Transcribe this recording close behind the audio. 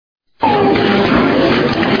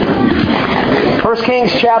1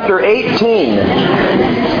 Kings chapter 18.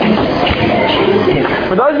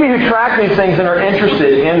 For those of you who track these things and are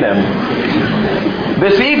interested in them,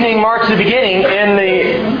 this evening marks the beginning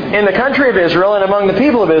in the country of Israel and among the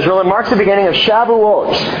people of Israel. It marks the beginning of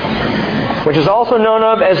Shavuot, which is also known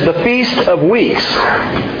of as the Feast of Weeks.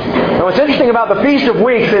 Now what's interesting about the Feast of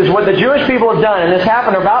Weeks is what the Jewish people have done, and this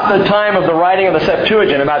happened about the time of the writing of the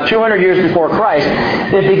Septuagint, about 200 years before Christ.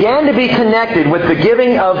 It began to be connected with the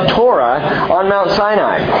giving of Torah on Mount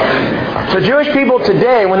Sinai. So Jewish people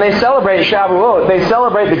today, when they celebrate Shavuot, they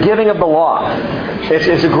celebrate the giving of the law.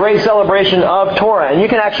 It's a great celebration of Torah. And you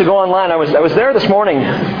can actually go online. I was there this morning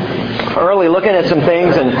early looking at some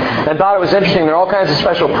things and thought it was interesting. There are all kinds of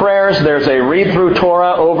special prayers. There's a read-through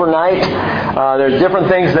Torah overnight. There's different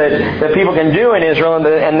things that people can do in Israel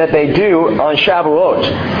and that they do on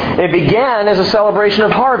Shavuot. It began as a celebration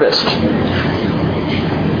of harvest.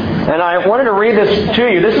 And I wanted to read this to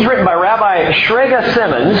you. This is written by Rabbi Shrega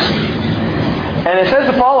Simmons. And it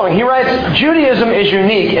says the following. He writes, Judaism is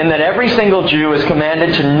unique in that every single Jew is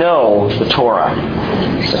commanded to know the Torah.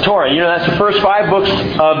 The Torah, that's the first 5 books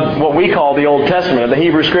of what we call the Old Testament, of the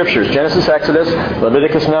Hebrew Scriptures. Genesis, Exodus,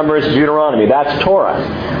 Leviticus, Numbers, Deuteronomy. That's Torah.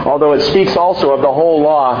 Although it speaks also of the whole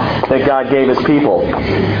law that God gave His people.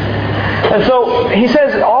 And so he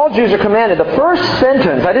says all Jews are commanded. The first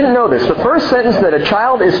sentence, I didn't know this, the first sentence that a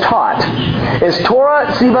child is taught is Torah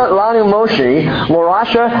Tzivat Lanu Moshe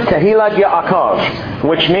Morasha Kehilat Yaakov,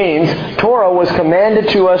 which means Torah was commanded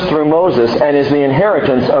to us through Moses and is the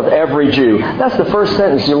inheritance of every Jew. That's the first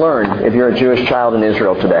sentence you learn if you're a Jewish child in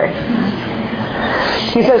Israel today.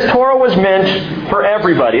 He says Torah was meant for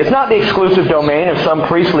everybody. It's not the exclusive domain of some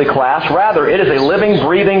priestly class. Rather, it is a living,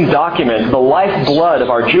 breathing document, the lifeblood of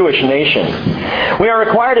our Jewish nation. We are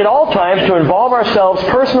required at all times to involve ourselves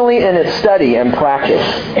personally in its study and practice.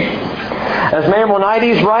 As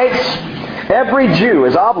Maimonides writes, every Jew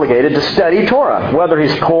is obligated to study Torah, whether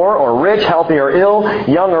he's poor or rich, healthy or ill,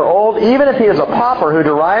 young or old, even if he is a pauper who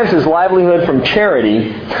derives his livelihood from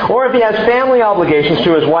charity, or if he has family obligations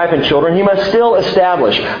to his wife and children, he must still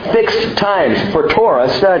establish fixed times for Torah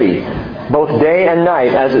study, both day and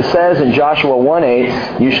night. As it says in Joshua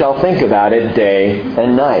 1:8, you shall think about it day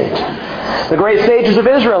and night. The great sages of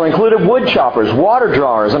Israel included wood choppers, water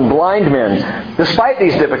drawers, and blind men. Despite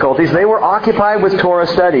these difficulties, they were occupied with Torah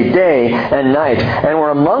study day and night, and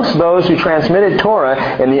were amongst those who transmitted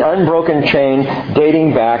Torah in the unbroken chain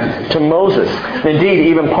dating back to Moses. Indeed,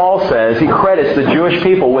 even Paul says he credits the Jewish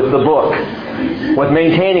people with the book, with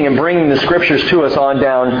maintaining and bringing the Scriptures to us on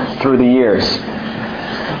down through the years.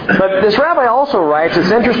 But this rabbi also writes,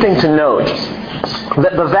 it's interesting to note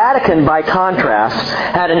that the Vatican, by contrast,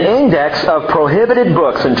 had an index of prohibited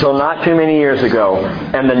books until not too many years ago.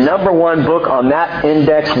 And the number 1 book on that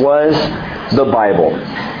index was the Bible.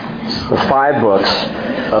 The 5 books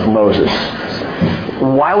of Moses.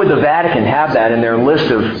 Why would the Vatican have that in their list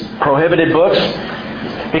of prohibited books?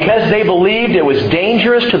 Because they believed it was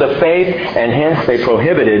dangerous to the faith, and hence they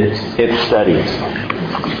prohibited its study.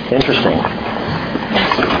 Interesting.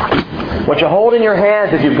 What you hold in your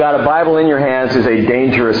hands, if you've got a Bible in your hands, is a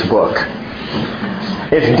dangerous book.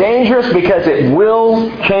 It's dangerous because it will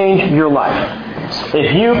change your life.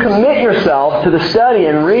 If you commit yourself to the study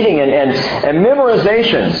and reading and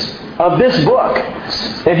memorization of this book,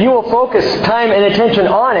 if you will focus time and attention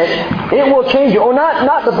on it, it will change you. Oh,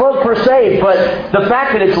 not the book per se, but the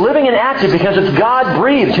fact that it's living and active because it's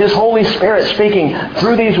God-breathed, His Holy Spirit speaking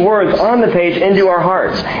through these words on the page into our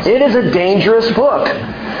hearts. It is a dangerous book.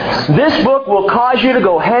 This book will cause you to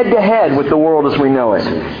go head-to-head with the world as we know it.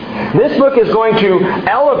 This book is going to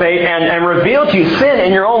elevate and reveal to you sin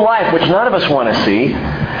in your own life, which none of us want to see.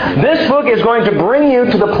 This book is going to bring you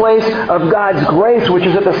to the place of God's grace, which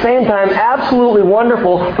is at the same time absolutely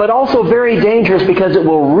wonderful, but also very dangerous because it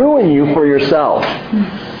will ruin you for yourself.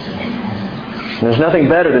 There's nothing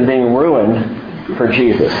better than being ruined for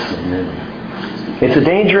Jesus. It's a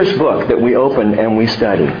dangerous book that we open and we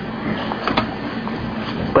study.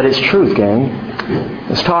 But it's truth, gang. I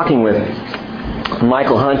was talking with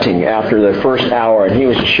Michael Hunting after the first hour, and he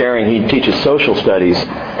was just sharing, he teaches social studies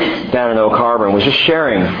down in Oak Harbor, and was just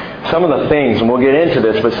sharing some of the things, and we'll get into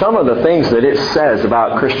this, but some of the things that it says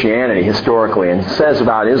about Christianity historically, and says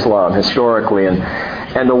about Islam historically,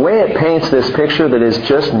 and the way it paints this picture that is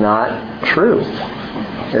just not true.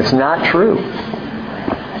 It's not true.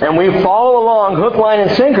 And we follow along hook, line,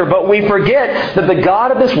 and sinker, but we forget that the God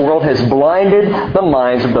of this world has blinded the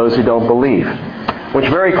minds of those who don't believe. Which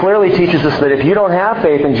very clearly teaches us that if you don't have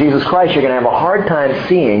faith in Jesus Christ, you're going to have a hard time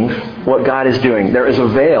seeing what God is doing. There is a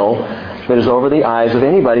veil that is over the eyes of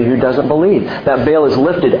anybody who doesn't believe. That veil is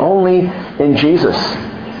lifted only in Jesus.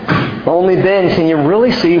 Only then can you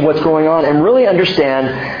really see what's going on and really understand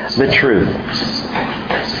the truth.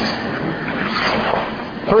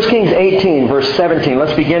 1 Kings 18, verse 17.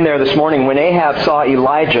 Let's begin there this morning. When Ahab saw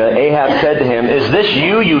Elijah, Ahab said to him, "Is this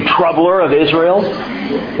you, you troubler of Israel?"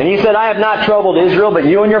 And he said, "I have not troubled Israel, but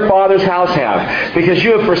you and your father's house have, because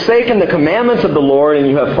you have forsaken the commandments of the Lord, and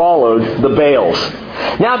you have followed the Baals.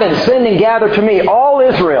 Now then, send and gather to me all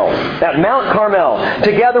Israel at Mount Carmel,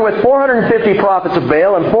 together with 450 prophets of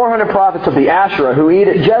Baal and 400 prophets of the Asherah who eat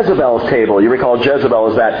at Jezebel's table." You recall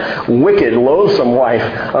Jezebel is that wicked, loathsome wife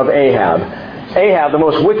of Ahab. Ahab, the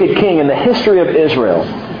most wicked king in the history of Israel.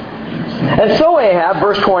 And so Ahab,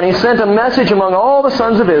 verse 20, sent a message among all the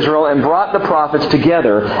sons of Israel and brought the prophets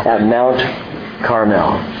together at Mount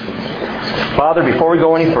Carmel. Father, before we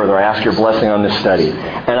go any further, I ask your blessing on this study.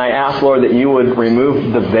 And I ask, Lord, that you would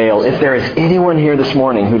remove the veil. If there is anyone here this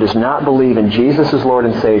morning who does not believe in Jesus as Lord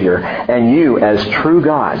and Savior, and you as true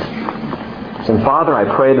God, then Father, I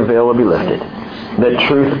pray the veil will be lifted, that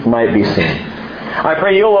truth might be seen. I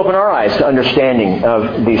pray you'll open our eyes to understanding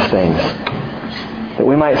of these things, that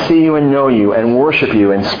we might see you and know you and worship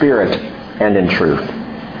you in spirit and in truth.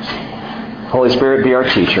 Holy Spirit, be our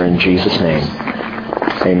teacher in Jesus' name.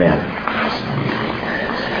 Amen.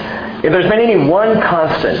 If there's been any one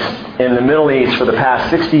constant in the Middle East for the past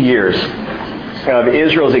 60 years of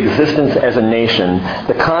Israel's existence as a nation,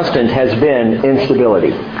 the constant has been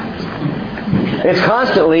instability. It's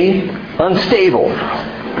constantly unstable.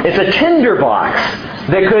 It's a tinderbox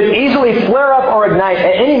that could easily flare up or ignite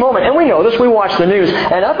at any moment. And we know this, we watch the news.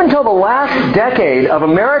 And up until the last decade of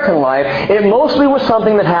American life, it mostly was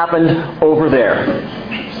something that happened over there.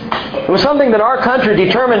 It was something that our country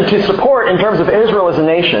determined to support in terms of Israel as a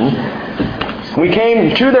nation. We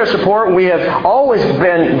came to their support. We have always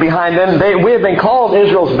been behind them. We have been called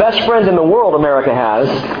Israel's best friend in the world, America has.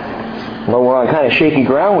 Well, we're on kind of shaky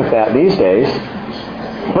ground with that these days.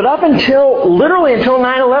 But literally until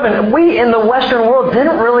 9/11, we in the Western world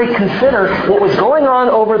didn't really consider what was going on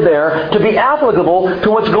over there to be applicable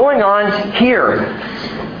to what's going on here.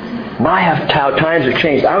 My, how times have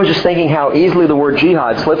changed. I was just thinking how easily the word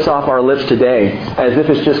jihad slips off our lips today, as if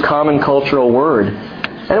it's just common cultural word.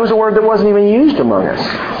 And it was a word that wasn't even used among us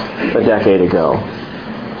a decade ago.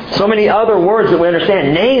 So many other words that we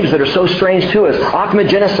understand, names that are so strange to us. Akhmed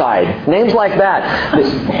genocide, names like that.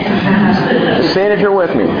 Just say it if you're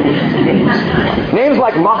with me. Names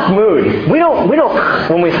like Mahmoud. We don't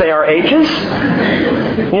when we say our H's.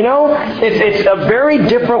 You know, it's a very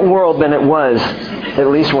different world than it was, at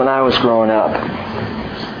least when I was growing up.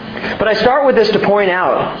 But I start with this to point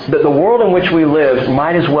out that the world in which we live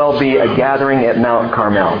might as well be a gathering at Mount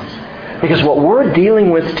Carmel. Because what we're dealing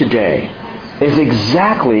with today is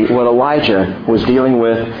exactly what Elijah was dealing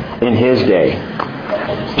with in his day.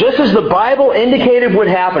 Just as the Bible indicated would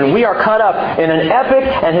happen, we are caught up in an epic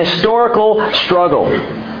and historical struggle.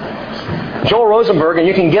 Joel Rosenberg, and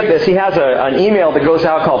you can get this, he has an email that goes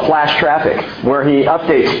out called Flash Traffic, where he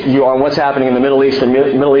updates you on what's happening in the Middle East and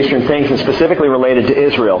Middle Eastern things, and specifically related to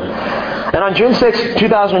Israel. And on June 6,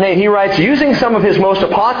 2008, he writes, using some of his most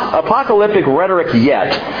apocalyptic rhetoric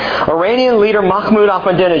yet, Iranian leader Mahmoud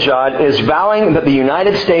Ahmadinejad is vowing that the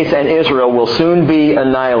United States and Israel will soon be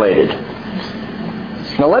annihilated.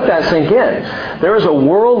 Now let that sink in. There is a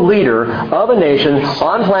world leader of a nation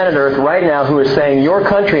on planet Earth right now who is saying, your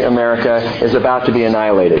country, America, is about to be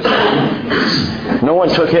annihilated. No one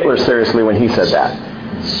took Hitler seriously when he said that.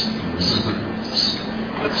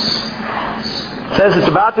 It says it's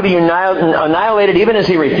about to be annihilated even as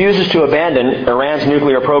he refuses to abandon Iran's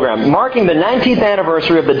nuclear program. Marking the 19th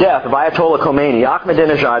anniversary of the death of Ayatollah Khomeini,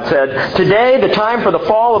 Ahmadinejad said, today the time for the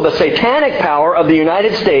fall of the satanic power of the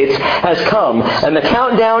United States has come, and the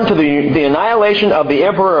countdown to the annihilation of the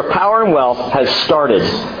emperor of power and wealth has started.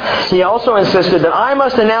 He also insisted that I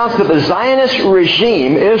must announce that the Zionist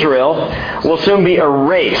regime, Israel, will soon be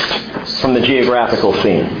erased from the geographical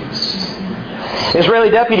scene. Israeli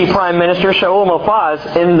Deputy Prime Minister Shaul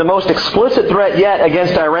Mofaz, in the most explicit threat yet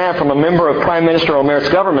against Iran from a member of Prime Minister Omer's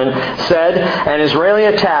government, said an Israeli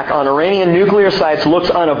attack on Iranian nuclear sites looks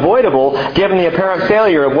unavoidable given the apparent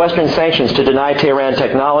failure of Western sanctions to deny Tehran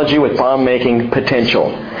technology with bomb-making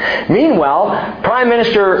potential. Meanwhile, Prime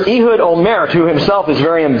Minister Ehud Olmert, who himself is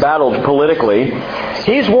very embattled politically,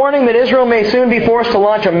 he's warning that Israel may soon be forced to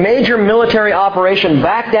launch a major military operation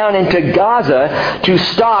back down into Gaza to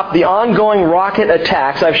stop the ongoing rocket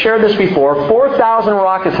attacks. I've shared this before. 4,000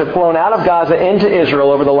 rockets have flown out of Gaza into Israel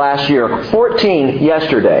over the last year. 14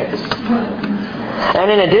 yesterday. And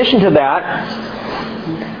in addition to that,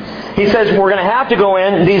 He says, we're going to have to go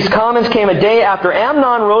in. These comments came a day after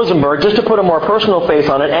Amnon Rosenberg, just to put a more personal face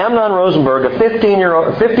on it, Amnon Rosenberg, a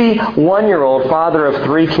 51-year-old father of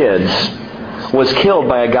 3 kids, was killed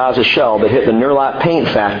by a Gaza shell that hit the Nurlat paint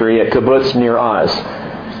factory at Kibbutz near Oz.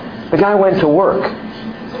 The guy went to work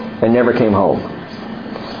and never came home.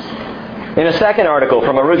 In a second article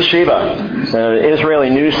from Arutz Sheba, an Israeli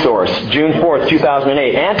news source, June 4th,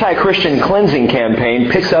 2008, anti-Christian cleansing campaign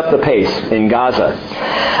picks up the pace in Gaza.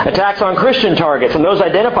 Attacks on Christian targets and those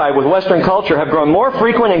identified with Western culture have grown more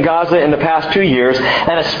frequent in Gaza in the past 2 years,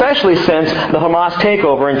 and especially since the Hamas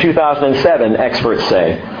takeover in 2007, experts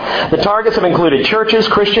say. The targets have included churches,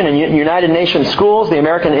 Christian and United Nations schools, the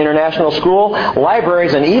American International School,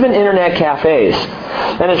 libraries, and even internet cafes.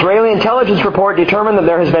 An Israeli intelligence report determined that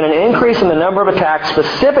there has been an increase in the number of attacks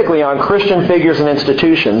specifically on Christian figures and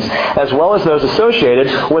institutions, as well as those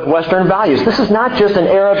associated with Western values. This is not just an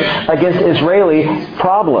Arab against Israeli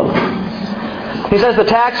problem. He says the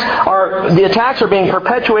attacks are being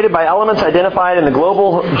perpetuated by elements identified in the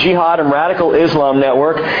global jihad and radical Islam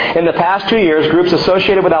network. In the past 2 years, groups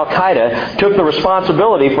associated with Al-Qaeda took the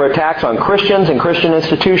responsibility for attacks on Christians and Christian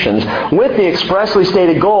institutions with the expressly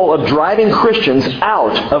stated goal of driving Christians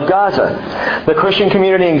out of Gaza. The Christian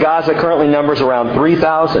community in Gaza currently numbers around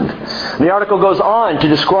 3,000. The article goes on to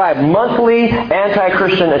describe monthly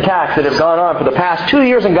anti-Christian attacks that have gone on for the past 2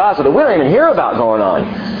 years in Gaza that we don't even hear about going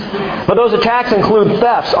on. But those attacks include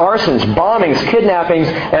thefts, arsons, bombings, kidnappings,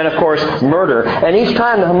 and of course, murder. And each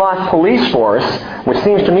time the Hamas police force, which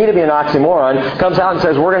seems to me to be an oxymoron, comes out and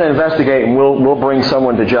says, we're going to investigate and we'll bring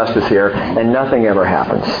someone to justice here, and nothing ever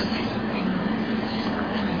happens.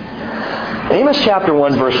 Amos chapter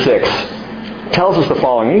 1, verse 6 tells us the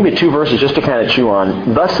following. Maybe 2 verses just to kind of chew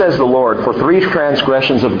on. Thus says the Lord, for 3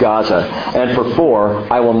 transgressions of Gaza, and for 4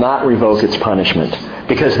 I will not revoke its punishment,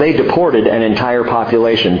 because they deported an entire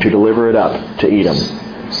population to deliver it up to Edom.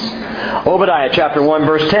 Obadiah chapter 1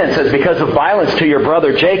 verse 10 says, because of violence to your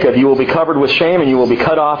brother Jacob, you will be covered with shame and you will be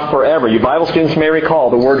cut off forever. You Bible students may recall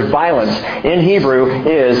the word violence in Hebrew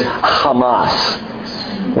is Hamas,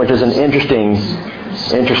 which is an interesting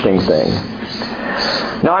thing.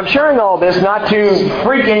 Now, I'm sharing all this not to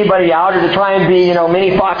freak anybody out or to try and be,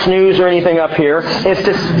 mini Fox News or anything up here. It's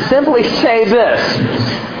to simply say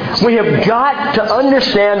this. We have got to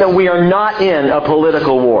understand that we are not in a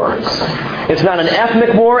political war. It's not an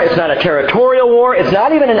ethnic war. It's not a territorial war. It's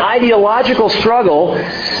not even an ideological struggle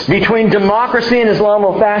between democracy and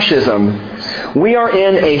Islamofascism. We are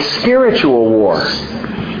in a spiritual war.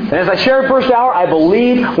 And as I shared first hour, I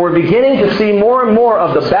believe we're beginning to see more and more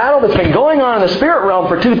of the battle that's been going on in the spirit realm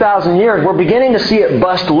for 2,000 years. We're beginning to see it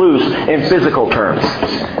bust loose in physical terms.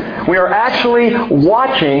 We are actually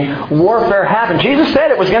watching warfare happen. Jesus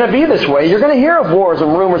said it was going to be this way. You're going to hear of wars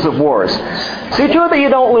and rumors of wars. See to it that you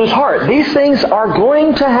don't lose heart. These things are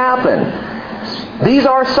going to happen. These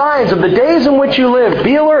are signs of the days in which you live.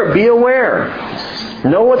 Be alert. Be aware.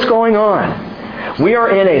 Know what's going on. We are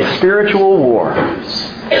in a spiritual war.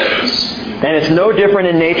 And it's no different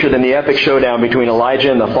in nature than the epic showdown between Elijah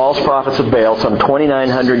and the false prophets of Baal some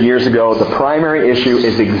 2,900 years ago. The primary issue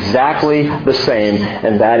is exactly the same,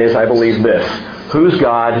 and that is, I believe, this. Whose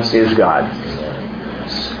God is God?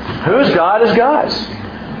 Whose God is God?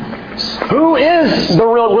 Who is the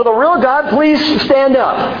real... Will the real God please stand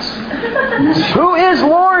up? Who is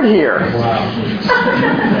Lord here?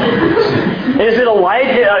 Is it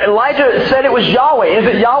Elijah? Elijah said it was Yahweh.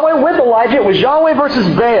 Is it Yahweh with Elijah? It was Yahweh versus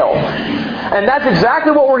Baal. And that's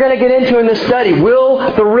exactly what we're going to get into in this study.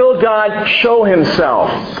 Will the real God show himself?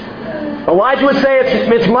 Elijah would say,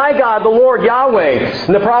 it's my God, the Lord, Yahweh.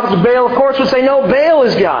 And the prophets of Baal, of course, would say, no, Baal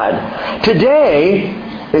is God. Today,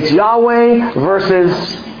 it's Yahweh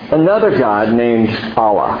versus another God named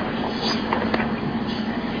Allah.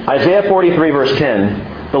 Isaiah 43 verse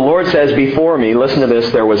 10, the Lord says, before me, listen to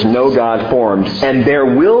this, there was no God formed, and there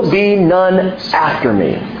will be none after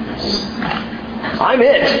me. I'm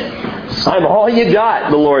it. I'm all you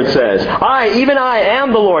got, the Lord says. Even I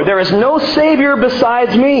am the Lord. There is no Savior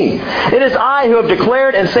besides me. It is I who have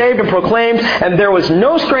declared and saved and proclaimed, and there was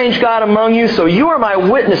no strange God among you, so you are my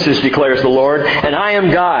witnesses, declares the Lord, and I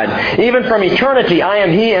am God. Even from eternity I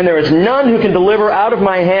am He, and there is none who can deliver out of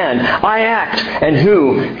my hand. I act, and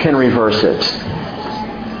who can reverse it?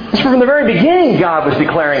 From the very beginning, God was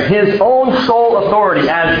declaring His own sole authority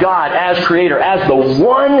as God, as Creator, as the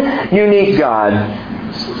one unique God.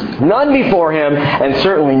 None before Him, and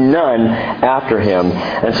certainly none after Him.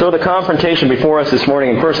 And so the confrontation before us this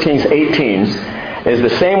morning in 1 Kings 18 is the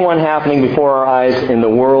same one happening before our eyes in the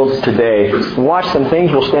world today. Watch, some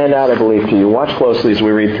things will stand out, I believe, to you. Watch closely as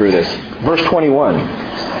we read through this. Verse 21.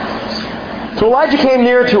 So Elijah came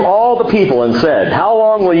near to all the people and said, "How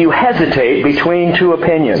long will you hesitate between two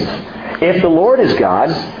opinions? If the Lord is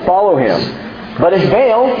God, follow him. But if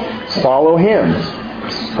Baal, follow him."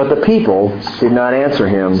 But the people did not answer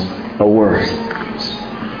him a word.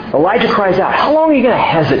 Elijah cries out, "How long are you going to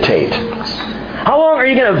hesitate? How long are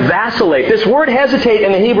you going to vacillate?" This word hesitate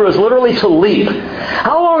in the Hebrew is literally to leap.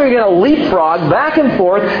 How long are you going to leapfrog back and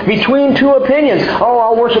forth between two opinions? Oh,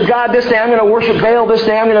 I'll worship God this day. I'm going to worship Baal this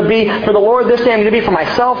day. I'm going to be for the Lord this day. I'm going to be for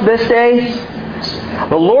myself this day.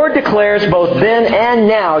 The Lord declares both then and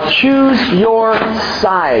now, choose your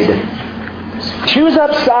side. Choose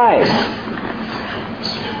up sides.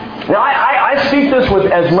 Now, I speak this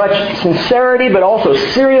with as much sincerity but also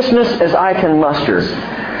seriousness as I can muster.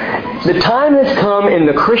 The time has come in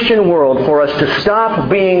the Christian world for us to stop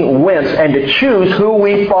being wimps and to choose who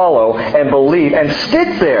we follow and believe and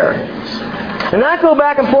stick there. And not go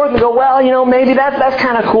back and forth and go, well, maybe that's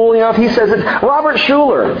kind of cool, if he says it. Robert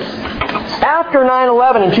Schuller, after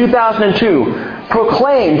 9/11 in 2002,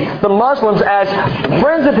 proclaimed the Muslims as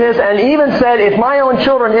friends of his and even said, if my own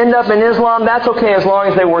children end up in Islam, that's okay as long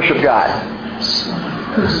as they worship God.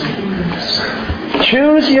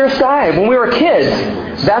 Choose your side. When we were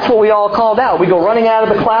kids, that's what we all called out. We go running out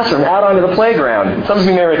of the classroom, out onto the playground. Some of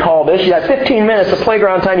you may recall this. You had 15 minutes of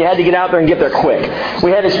playground time. You had to get out there and get there quick.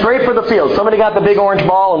 We headed straight for the field. Somebody got the big orange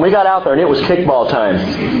ball, and we got out there, and it was kickball time.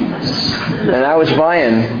 And I was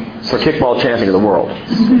vying for kickball champion of the world.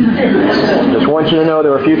 Just want you to know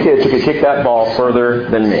there were a few kids who could kick that ball further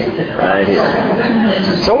than me. Right here.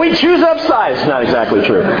 So we choose up sides. It's not exactly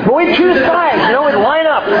true. But we choose sides. We'd line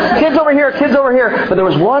up. Kids over here, kids over here. But there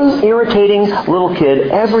was one irritating little kid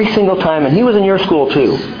every single time, and he was in your school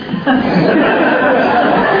too.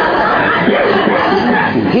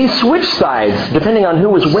 He switched sides depending on who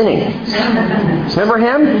was winning. Remember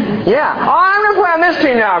him? Yeah. Oh, I'm going to play on this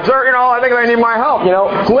team now because I think they need my help.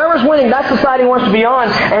 Whoever's winning, that's the side he wants to be on.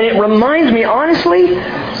 And it reminds me, honestly,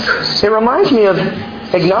 of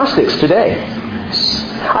agnostics today.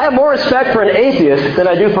 I have more respect for an atheist than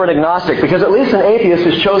I do for an agnostic because at least an atheist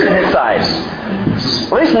has chosen his side.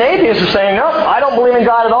 At least an atheist is saying, no, I don't believe in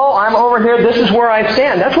God at all. I'm over here. This is where I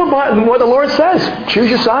stand. That's what the Lord says. Choose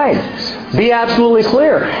your side. Be absolutely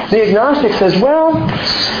clear. The agnostic says, well,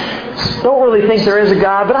 don't really think there is a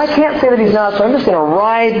God, but I can't say that he's not, so I'm just going to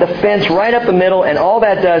ride the fence right up the middle, and all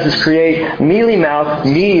that does is create mealy-mouthed,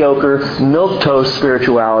 mediocre, milquetoast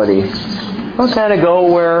spirituality. I'll kind of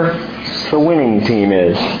go where the winning team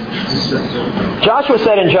is. Joshua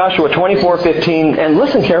said in Joshua 24:15, and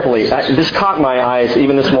listen carefully, this caught my eyes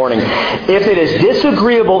even this morning. If it is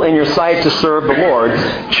disagreeable in your sight to serve the Lord,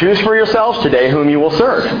 choose for yourselves today whom you will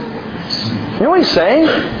serve. You know what he's saying?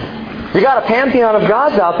 You got a pantheon of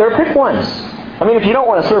gods out there, pick one. I mean, if you don't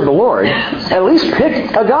want to serve the Lord, at least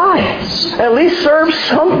pick a God. At least serve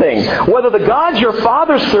something. Whether the gods your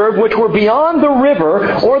fathers served, which were beyond the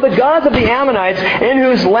river, or the gods of the Ammonites in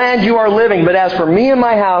whose land you are living. But as for me and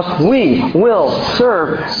my house, we will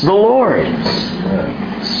serve the Lord.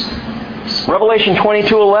 Revelation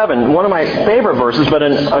 22:11, one of my favorite verses, but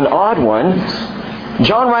an odd one.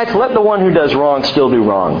 John writes, let the one who does wrong still do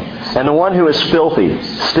wrong, and the one who is filthy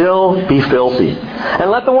still be filthy. And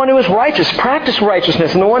let the one who is righteous practice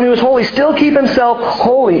righteousness, and the one who is holy still keep himself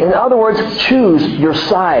holy. In other words, choose your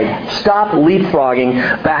side. Stop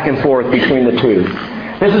leapfrogging back and forth between the two.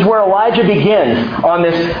 This is where Elijah begins on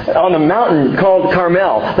the mountain called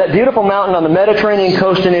Carmel, that beautiful mountain on the Mediterranean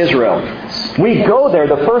coast in Israel. We go there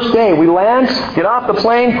the first day. We land, get off the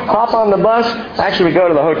plane, hop on the bus. Actually, we go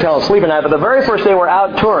to the hotel and sleep at night. But the very first day we're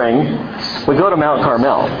out touring, we go to Mount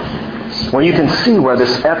Carmel, where you can see where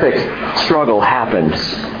this epic struggle happened.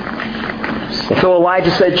 And so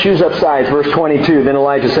Elijah said, choose up sides. Verse 22, then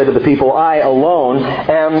Elijah said to the people, I alone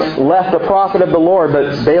am left a prophet of the Lord,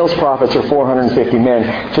 but Baal's prophets are 450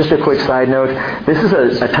 men. Just a quick side note. This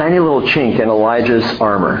is a tiny little chink in Elijah's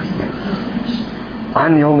armor.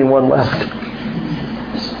 I'm the only one left.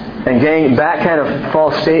 And gang, that kind of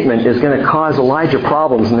false statement is going to cause Elijah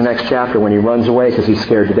problems in the next chapter when he runs away because he's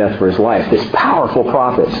scared to death for his life. This powerful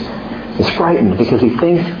prophet is frightened because he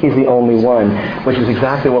thinks he's the only one, which is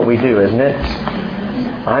exactly what we do, isn't it?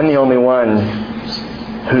 I'm the only one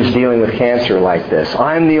who's dealing with cancer like this.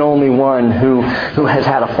 I'm the only one who has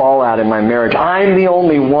had a fallout in my marriage. I'm the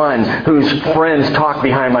only one whose friends talk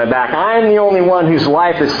behind my back. I'm the only one whose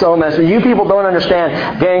life is so messy. You people don't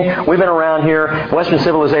understand. Gang, we've been around here, Western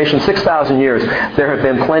civilization, 6,000 years. There have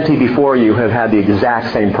been plenty before you who have had the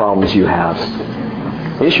exact same problems you have.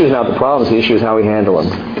 The issue is not the problems. The issue is how we handle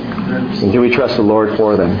them. And do we trust the Lord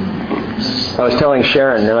for them? I was telling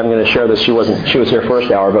Sharon, and I'm going to share this, she was here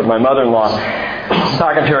first hour, but my mother-in-law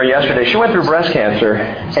talking to her yesterday. She went through breast cancer.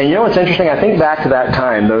 And you know what's interesting? I think back to that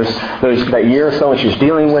time, that year or so when she was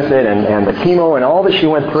dealing with it and the chemo and all that she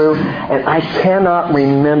went through. And I cannot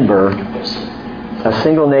remember a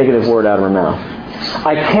single negative word out of her mouth.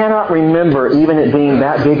 I cannot remember even it being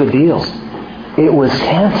that big a deal. It was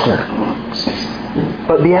cancer.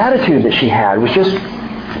 But the attitude that she had was just,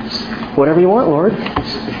 whatever you want, Lord.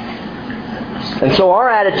 And so our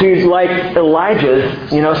attitude, like Elijah's,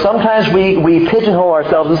 sometimes we pigeonhole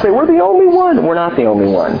ourselves and say, we're the only one. We're not the only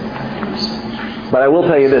one. But I will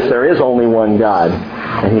tell you this, there is only one God,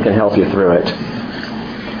 and He can help you through it.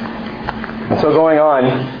 And so going on,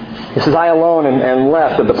 it says, I alone am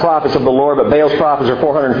left of the prophets of the Lord, but Baal's prophets are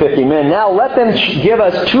 450 men. Now let them give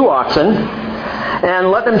us 2 oxen,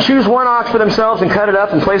 and let them choose 1 ox for themselves and cut it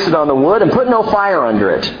up and place it on the wood and put no fire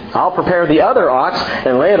under it. I'll prepare the other ox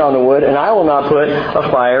and lay it on the wood, and I will not put a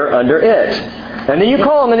fire under it. And then you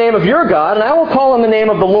call on the name of your God, and I will call on the name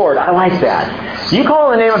of the Lord. I like that. You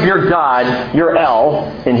call on the name of your God, your El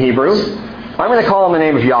in Hebrew. I'm going to call on the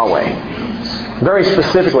name of Yahweh. Very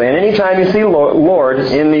specifically. And anytime you see Lord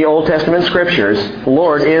in the Old Testament Scriptures,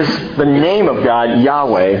 Lord is the name of God,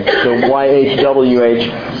 Yahweh, the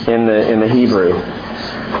Y-H-W-H in the Hebrew.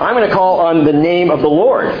 I'm going to call on the name of the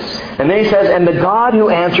Lord. And then he says, and the God who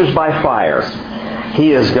answers by fire,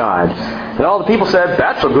 He is God. And all the people said,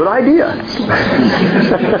 that's a good idea.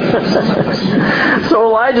 So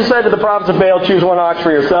Elijah said to the prophets of Baal, choose 1 ox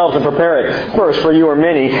for yourselves and prepare it first for you or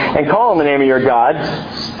many, and call on the name of your God,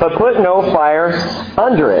 but put no fire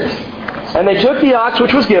under it. And they took the ox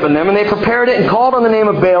which was given them, and they prepared it and called on the name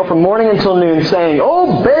of Baal from morning until noon, saying,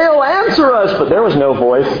 O Baal, answer us! But there was no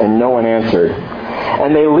voice, and no one answered.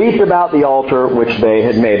 And they leaped about the altar which they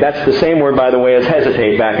had made. That's the same word, by the way, as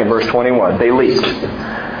hesitate back in verse 21. They leaped.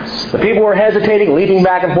 The people were hesitating, leaping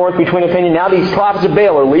back and forth between opinion. Now these prophets of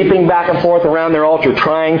Baal are leaping back and forth around their altar,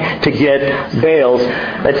 trying to get Baal's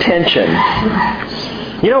attention.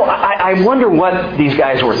 I wonder what these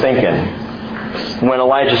guys were thinking when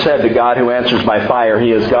Elijah said, the God who answers by fire,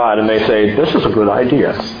 He is God. And they say, this is a good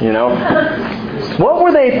idea, What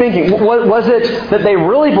were they thinking? Was it that they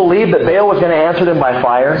really believed that Baal was going to answer them by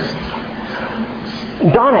fire?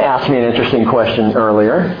 Donna asked me an interesting question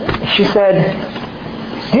earlier. She said,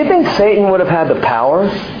 do you think Satan would have had the power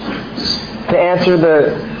to answer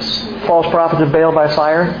the false prophets of Baal by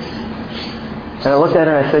fire? And I looked at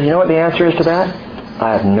her and I said, you know what the answer is to that?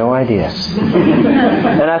 I have no idea.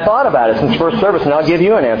 And I thought about it since first service, and I'll give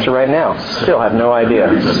you an answer right now. Still have no idea.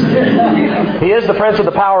 He is the prince of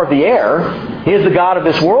the power of the air. He is the God of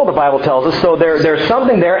this world, the Bible tells us. So there's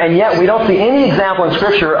something there, and yet we don't see any example in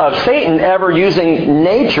Scripture of Satan ever using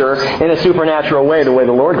nature in a supernatural way the way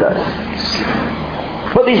the Lord does.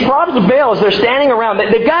 But these prophets of Baal, as they're standing around,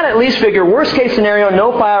 they've got to at least figure, worst case scenario,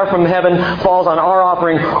 no fire from heaven falls on our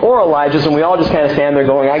offering or Elijah's, and we all just kind of stand there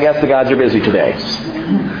going, I guess the gods are busy today.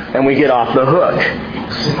 And we get off the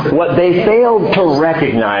hook. What they failed to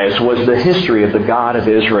recognize was the history of the God of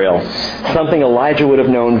Israel, something Elijah would have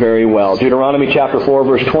known very well. Deuteronomy chapter 4,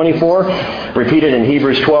 verse 24, repeated in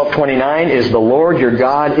Hebrews 12:29, is the Lord your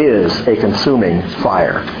God is a consuming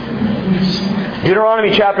fire.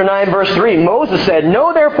 Deuteronomy chapter 9, verse 3, Moses said,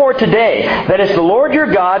 know therefore today that it's the Lord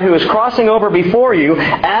your God who is crossing over before you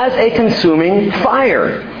as a consuming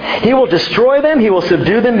fire. He will destroy them, He will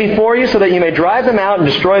subdue them before you so that you may drive them out and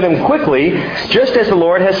destroy them quickly, just as the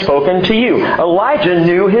Lord has spoken to you. Elijah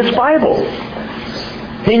knew his Bible.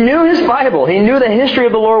 He knew his Bible. He knew the history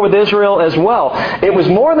of the Lord with Israel as well. It was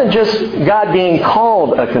more than just God being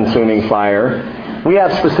called a consuming fire. We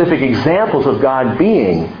have specific examples of God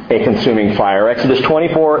being a consuming fire. Exodus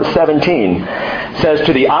 24:17 says,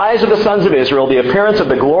 to the eyes of the sons of Israel, the appearance of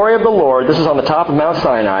the glory of the Lord, this is on the top of Mount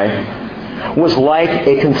Sinai, was like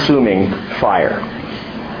a consuming fire.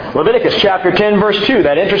 Leviticus chapter 10, verse 2,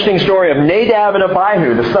 that interesting story of Nadab and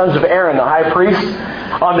Abihu, the sons of Aaron, the high priest,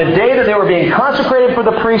 on the day that they were being consecrated for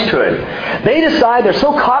the priesthood. They decide, they're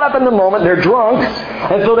so caught up in the moment, they're drunk,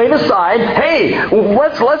 and so they decide, hey,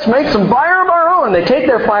 let's make some fire of our own. They take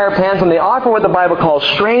their fire pans and they offer what the Bible calls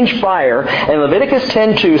strange fire, and Leviticus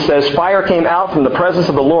 10:2 says, fire came out from the presence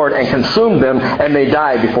of the Lord and consumed them, and they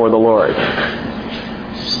died before the Lord.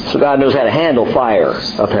 So God knows how to handle fire,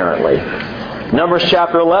 apparently. Numbers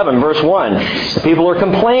chapter 11, verse 1. The people are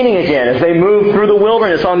complaining again as they move through the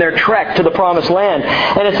wilderness on their trek to the promised land.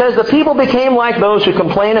 And it says, the people became like those who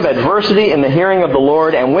complain of adversity in the hearing of the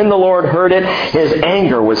Lord, and when the Lord heard it, His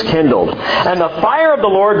anger was kindled. And the fire of the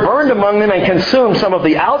Lord burned among them and consumed some of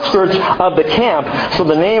the outskirts of the camp. So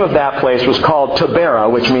the name of that place was called Taberah,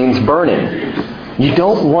 which means burning. You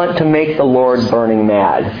don't want to make the Lord burning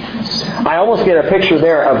mad. I almost get a picture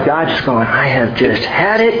there of God just going, I have just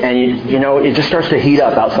had it, and it just starts to heat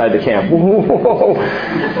up outside the camp. Whoa.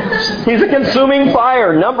 He's a consuming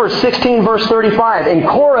fire. Numbers 16, verse 35. In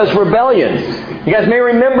Korah's rebellion. You guys may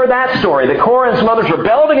remember that story. That Korah and some others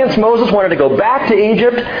rebelled against Moses, wanted to go back to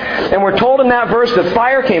Egypt, and we're told in that verse that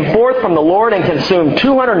fire came forth from the Lord and consumed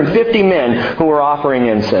 250 men who were offering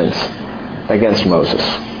incense against Moses.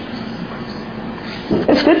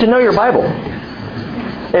 It's good to know your Bible.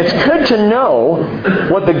 It's good to know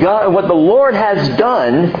what the Lord has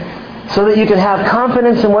done so that you can have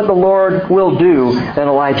confidence in what the Lord will do, and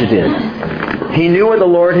Elijah did. He knew what the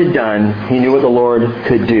Lord had done. He knew what the Lord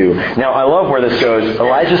could do. Now, I love where this goes.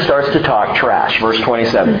 Elijah starts to talk trash. Verse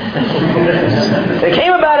 27. It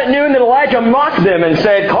came about at noon that Elijah mocked them and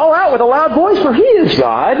said, call out with a loud voice, for he is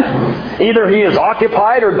God. Either he is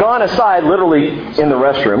occupied or gone aside, literally in the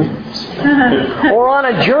restroom, or on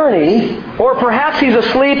a journey, or perhaps he's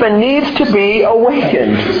asleep and needs to be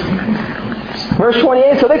awakened. Verse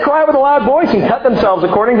 28, so they cried with a loud voice and cut themselves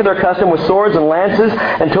according to their custom with swords and lances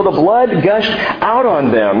until the blood gushed out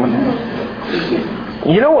on them.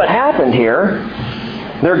 You know what happened here?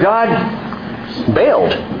 Their God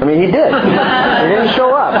bailed. I mean, he did. He didn't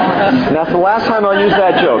show up. And that's the last time I'll use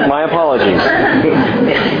that joke. My apologies.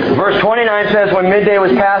 Verse 29 says, when midday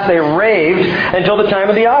was past, they raved until the time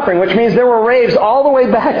of the offering, which means there were raves all the way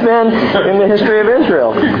back then in the history of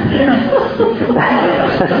Israel.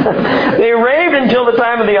 They raved until the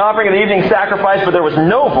time of the offering of the evening sacrifice, but there was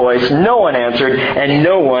no voice, no one answered, and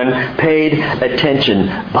no one paid attention.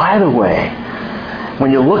 By the way, when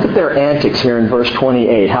you look at their antics here in verse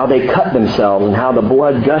 28, how they cut themselves and how the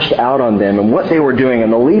blood gushed out on them and what they were doing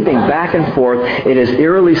and the leaping back and forth, it is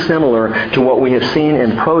eerily similar to what we have seen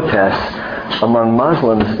in protests among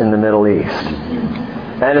Muslims in the Middle East.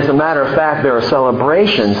 And as a matter of fact, there are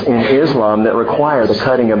celebrations in Islam that require the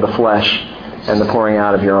cutting of the flesh and the pouring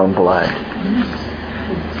out of your own blood.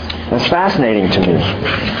 That's fascinating to me.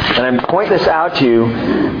 And I point this out to you.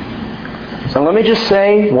 So let me just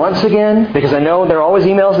say once again, because I know there are always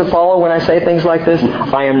emails that follow when I say things like this,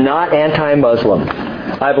 I am not anti-Muslim.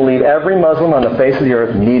 I believe every Muslim on the face of the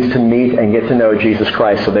earth needs to meet and get to know Jesus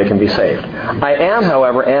Christ so they can be saved. I am,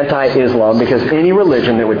 however, anti-Islam because any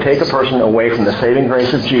religion that would take a person away from the saving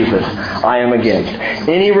grace of Jesus, I am against.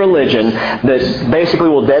 Any religion that basically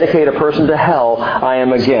will dedicate a person to hell, I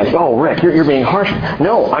am against. Oh, Rick, you're being harsh.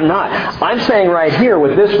 No, I'm not. I'm saying right here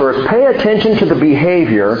with this verse, pay attention to the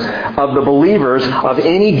behavior of the believers of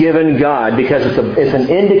any given God because it's an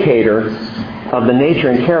indicator of the nature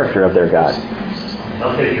and character of their God.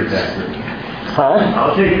 I'll take your back. Huh?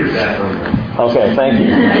 I'll take your back on that. Okay, thank you.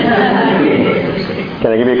 Can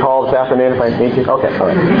I give you a call this afternoon if I need to? Okay, all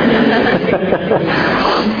right.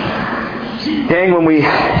 Gang,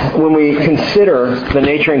 when we consider the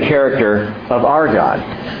nature and character of our God,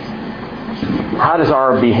 how does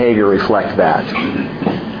our behavior reflect that?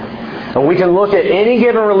 And we can look at any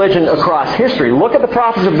given religion across history. Look at the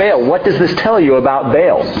prophets of Baal. What does this tell you about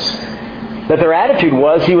Baal? That their attitude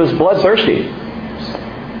was he was bloodthirsty.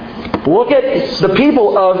 Look at the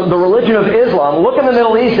people of the religion of Islam. Look in the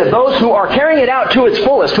Middle East at those who are carrying it out to its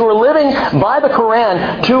fullest, who are living by the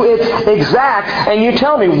Quran to its exact. And you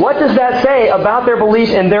tell me, what does that say about their belief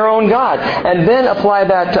in their own God? And then apply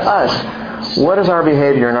that to us. What does our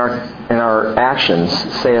behavior and our actions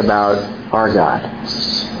say about our God?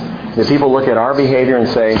 Do people look at our behavior and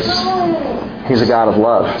say, He's a God of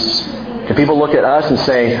love? Do people look at us and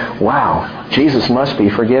say, wow, Jesus must be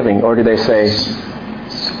forgiving? Or do they say,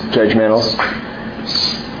 judgmental?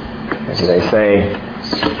 Or do they say,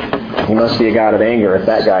 He must be a God of anger if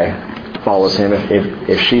that guy follows Him,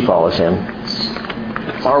 if she follows Him?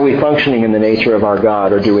 Are we functioning in the nature of our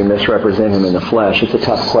God, or do we misrepresent Him in the flesh? It's a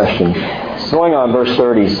tough question. Going on, verse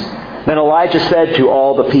 30. Then Elijah said to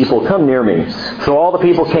all the people, come near me. So all the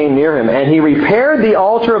people came near him, and he repaired the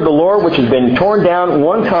altar of the Lord, which has been torn down.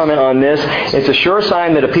 One comment on this, it's a sure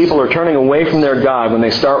sign that a people are turning away from their God when they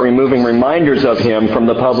start removing reminders of Him from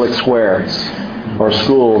the public square, or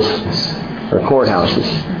schools, or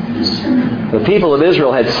courthouses. The people of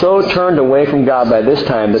Israel had so turned away from God by this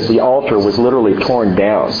time that the altar was literally torn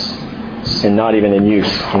down and not even in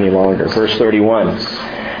use any longer. Verse 31.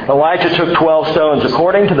 Elijah took 12 stones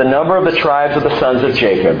according to the number of the tribes of the sons of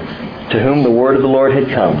Jacob, to whom the word of the Lord had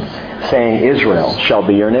come, saying, Israel shall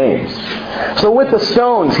be your name. So with the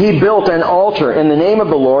stones he built an altar in the name of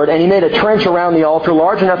the Lord, and he made a trench around the altar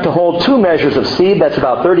large enough to hold 2 measures of seed, that's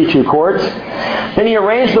about 32 quarts. Then he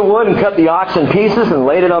arranged the wood and cut the ox in pieces and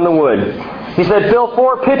laid it on the wood. He said, fill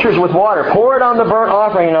 4 pitchers with water. Pour it on the burnt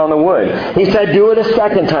offering and on the wood. He said, do it a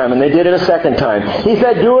second time. And they did it a second time. He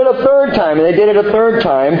said, do it a third time. And they did it a third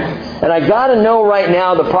time. And I got to know right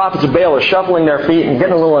now the prophets of Baal are shuffling their feet and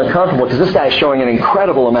getting a little uncomfortable because this guy's showing an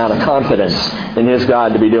incredible amount of confidence in his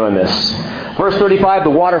God to be doing this. Verse 35, the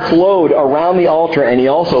water flowed around the altar, and he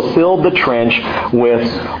also filled the trench with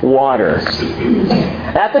water.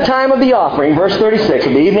 At the time of the offering, verse 36,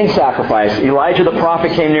 of the evening sacrifice, Elijah the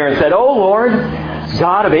prophet came near and said, O Lord,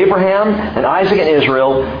 God of Abraham and Isaac and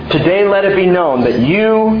Israel, today let it be known that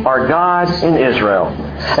you are God in Israel,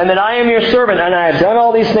 and that I am your servant, and I have done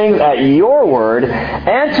all these things at your word.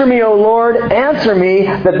 Answer me, O Lord, answer me,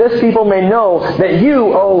 that this people may know that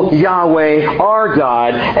you, O Yahweh, are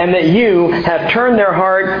God, and that you have turned their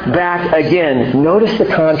heart back again. Notice the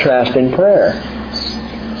contrast in prayer.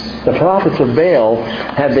 The prophets of Baal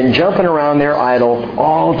have been jumping around their idol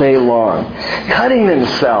all day long, cutting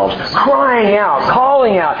themselves, crying out,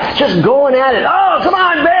 calling out, just going at it. Oh, come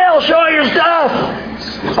on, Baal, show your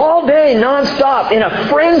stuff! All day, nonstop, in a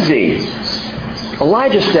frenzy.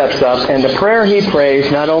 Elijah steps up, and the prayer he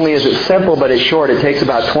prays, not only is it simple, but it's short. It takes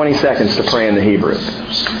about 20 seconds to pray in the Hebrew.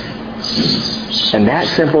 And that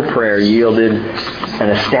simple prayer yielded an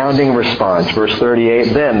astounding response. Verse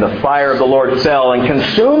 38, then the fire of the Lord fell and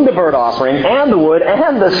consumed the burnt offering and the wood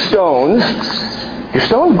and the stones. The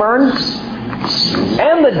stones burned.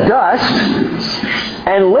 And the dust,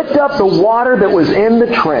 and licked up the water that was in the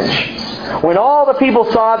trench. When all the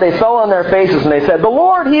people saw it, they fell on their faces and they said, the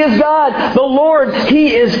Lord, He is God! The Lord,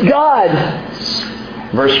 He is God!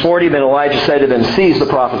 Verse 40, then Elijah said to them, seize the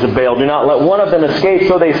prophets of Baal. Do not let one of them escape.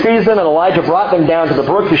 So they seized them, and Elijah brought them down to the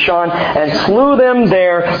brook Kishon and slew them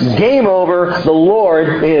there. Game over. The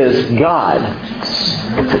Lord is God.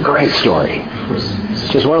 It's a great story. It's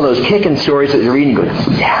just one of those kicking stories that you read and you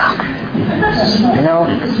go, yeah. You know,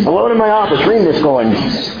 alone in my office reading this going,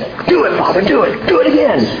 do it, Father, do it. Do it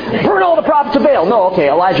again. Burn all the prophets of Baal. No, okay,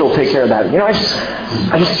 Elijah will take care of that. You know, I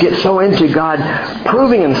just get so into God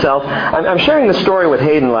proving Himself. I'm sharing the story with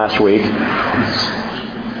Hayden last week.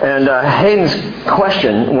 And Hayden's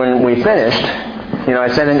question when we finished, you know, I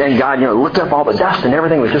said, and God, you know, looked up all the dust and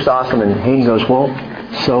everything was just awesome. And Hayden goes, well,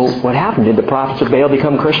 so what happened? Did the prophets of Baal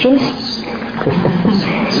become Christians?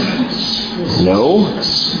 No.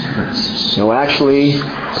 No, actually,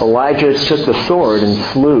 Elijah took the sword and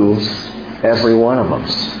slew every one of them.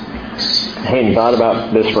 Hayden thought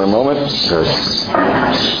about this for a moment. He goes,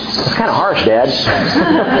 that's kind of harsh, Dad.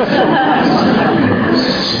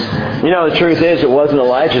 You know, the truth is, it wasn't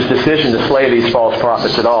Elijah's decision to slay these false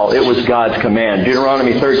prophets at all. It was God's command.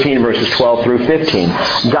 Deuteronomy 13, verses 12 through 15.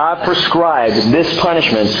 God prescribed this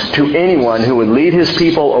punishment to anyone who would lead His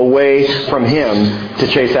people away from Him to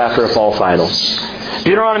chase after a false idol.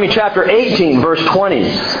 Deuteronomy chapter 18, verse 20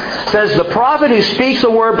 says, the prophet who speaks a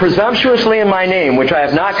word presumptuously in my name, which I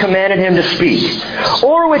have not commanded him to speak,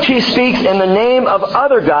 or which he speaks in the name of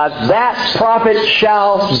other gods, that prophet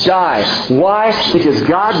shall die. Why? Because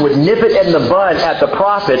God would nip it in the bud at the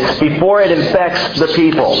prophet before it infects the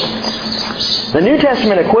people. The New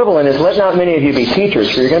Testament equivalent is, let not many of you be teachers,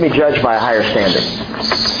 for you're going to be judged by a higher standard.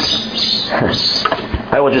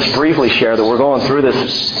 I will just briefly share that we're going through this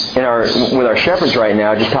with our shepherds right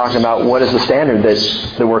now, just talking about what is the standard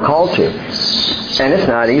that we're called to. And it's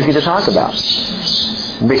not easy to talk about.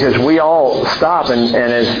 Because we all stop and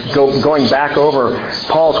as going back over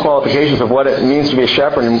Paul's qualifications of what it means to be a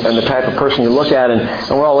shepherd and the type of person you look at, and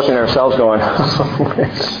we're all looking at ourselves going,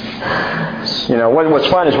 you know, what's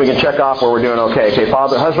fun is we can check off where we're doing okay. Okay,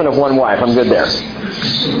 father, husband of one wife, I'm good there.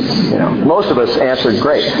 You know, most of us answered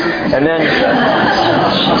great. And then,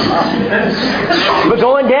 but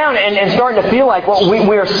going down and starting to feel like, well,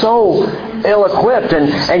 we are so ill-equipped,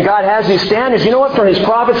 and God has these standards. You know what? For His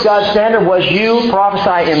prophets, God's standard was, you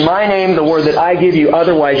prophesy in my name the word that I give you,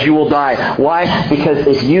 otherwise you will die. Why? Because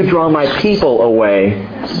if you draw my people away,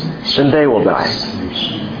 then they will die.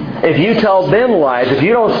 If you tell them lies, if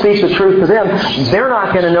you don't speak the truth to them, they're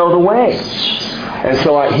not going to know the way. And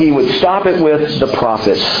so He would stop it with the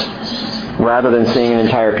prophets, rather than seeing an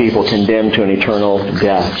entire people condemned to an eternal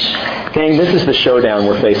death. Gang, this is the showdown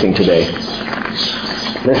we're facing today.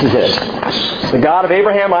 This is it. The God of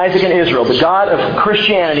Abraham, Isaac, and Israel, the God of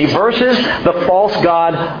Christianity versus the false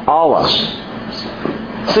god Allah.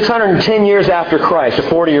 610 years after Christ, a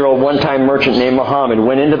 40-year-old one-time merchant named Muhammad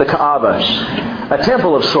went into the Kaaba, a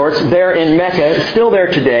temple of sorts there in Mecca, still there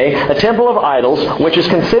today, a temple of idols, which is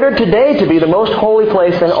considered today to be the most holy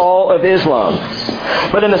place in all of Islam.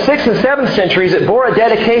 But in the 6th and 7th centuries, it bore a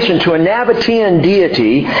dedication to a Nabatean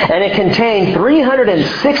deity, and it contained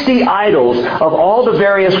 360 idols of all the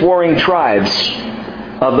various warring tribes.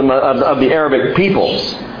 of the Arabic people.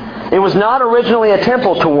 It was not originally a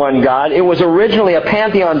temple to one God. It was originally a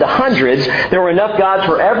pantheon to hundreds. There were enough gods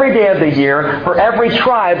for every day of the year, for every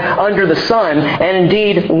tribe under the sun. And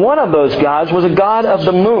indeed, one of those gods was a god of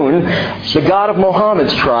the moon, the god of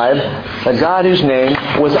Muhammad's tribe, a god whose name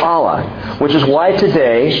was Allah, which is why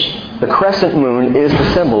today the crescent moon is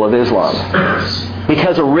the symbol of Islam.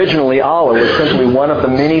 Because originally Allah was simply one of the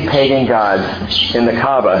many pagan gods in the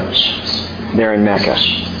Kaaba there in Mecca.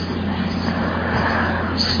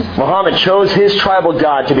 Muhammad chose his tribal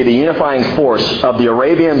god to be the unifying force of the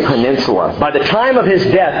Arabian Peninsula. By the time of his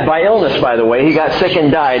death, by illness by the way, he got sick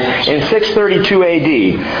and died in 632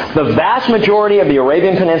 AD. The vast majority of the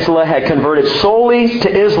Arabian Peninsula had converted solely to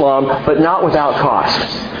Islam, but not without cost.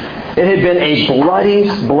 It had been a bloody,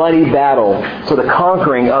 bloody battle for the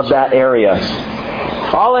conquering of that area.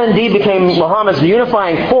 Allah indeed became Muhammad's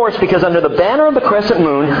unifying force because under the banner of the crescent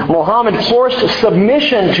moon, Muhammad forced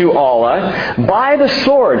submission to Allah by the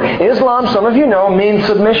sword. Islam, some of you know, means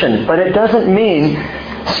submission, but it doesn't mean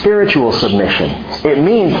spiritual submission. It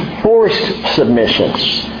means forced submission.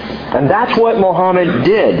 And that's what Muhammad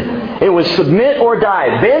did. It was submit or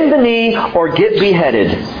die, bend the knee or get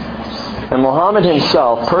beheaded. And Muhammad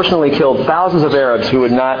himself personally killed thousands of Arabs who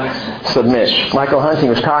would not submit. Michael Hunting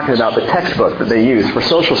was talking about the textbook that they used for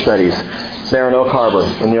social studies there in Oak Harbor,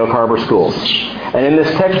 in the Oak Harbor schools. And in this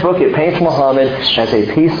textbook, it paints Muhammad as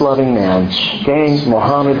a peace-loving man. Gang,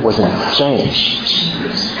 Muhammad was insane.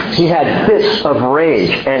 He had fits of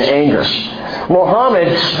rage and anger.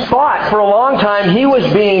 Muhammad thought for a long time he was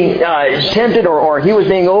being tempted or he was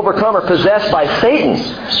being overcome or possessed by Satan.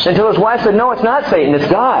 Until his wife said, no, it's not Satan, it's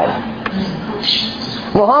God.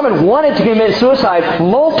 Muhammad wanted to commit suicide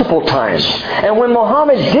multiple times. And when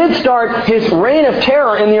Muhammad did start his reign of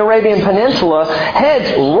terror in the Arabian Peninsula,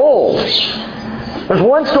 heads rolled. There's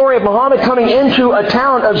one story of Muhammad coming into a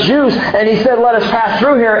town of Jews, and he said, let us pass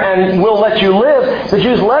through here and we'll let you live. The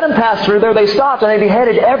Jews let him pass through there. They stopped and they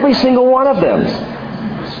beheaded every single one of them.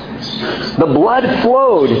 The blood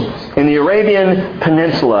flowed in the Arabian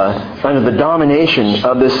Peninsula under the domination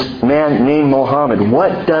of this man named Muhammad.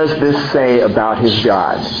 What does this say about his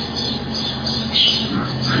God?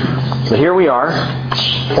 But here we are,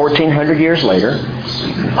 1,400 years later.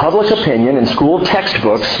 Public opinion and school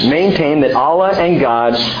textbooks maintain that Allah and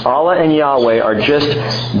God, Allah and Yahweh, are just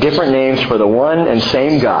different names for the one and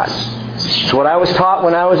same God. It's what I was taught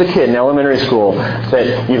when I was a kid in elementary school,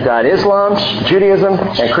 that you've got Islam, Judaism,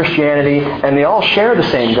 and Christianity, and they all share the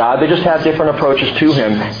same God. They just have different approaches to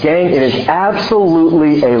Him. Gang, it is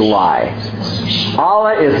absolutely a lie.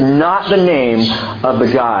 Allah is not the name of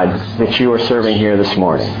the God that you are serving here this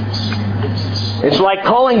morning. It's like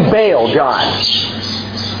calling Baal God.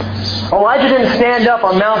 Elijah didn't stand up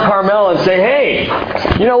on Mount Carmel and say,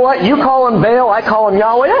 hey, you know what? You call him Baal, I call him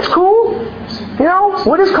Yahweh. That's cool. You know,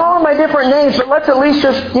 we'll just call him by different names, but let's at least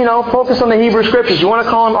just, focus on the Hebrew Scriptures. You want to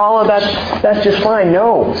call him Allah, that's just fine.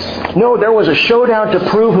 No, there was a showdown to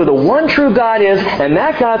prove who the one true God is, and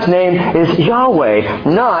that God's name is Yahweh,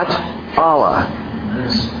 not Allah.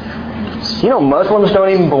 Muslims don't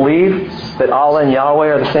even believe that Allah and Yahweh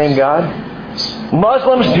are the same God.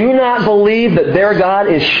 Muslims do not believe that their God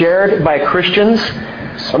is shared by Christians.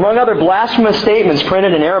 Among other blasphemous statements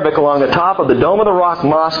printed in Arabic along the top of the Dome of the Rock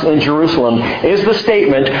Mosque in Jerusalem is the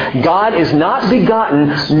statement, God is not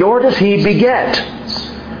begotten, nor does He beget.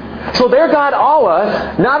 So their God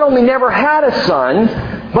Allah not only never had a son,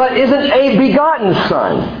 but isn't a begotten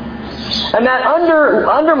son. And that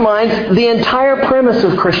undermines the entire premise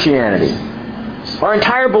of Christianity. Our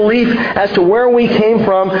entire belief as to where we came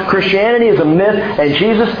from. Christianity is a myth and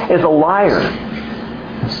Jesus is a liar.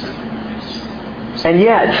 And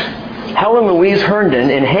yet, Helen Louise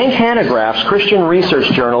Herndon in Hank Hanegraaff's Christian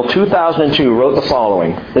Research Journal 2002 wrote the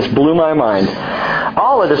following. This blew my mind.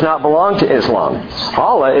 Allah does not belong to Islam.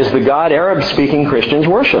 Allah is the God Arab-speaking Christians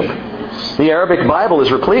worship. The Arabic Bible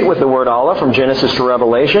is replete with the word Allah from Genesis to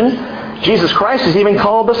Revelation. Jesus Christ is even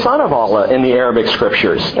called the Son of Allah in the Arabic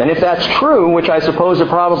Scriptures. And if that's true, which I suppose it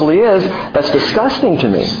probably is, that's disgusting to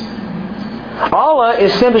me. Allah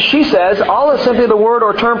is simply, she says, Allah is simply the word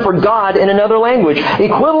or term for God in another language,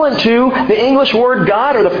 equivalent to the English word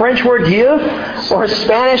God or the French word Dieu or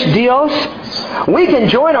Spanish Dios. We can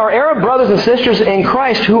join our Arab brothers and sisters in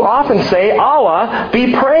Christ who often say, Allah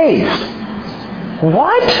be praised.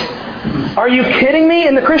 What? Are you kidding me?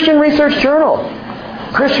 In the Christian Research Journal,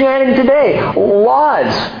 Christianity Today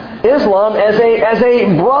lauds Islam as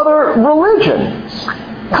a brother religion.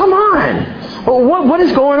 Come on. What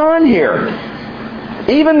is going on here?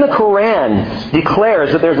 Even the Quran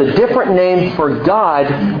declares that there's a different name for God.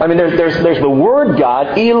 I mean, there's the word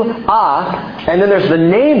God, Il-Ah, and then there's the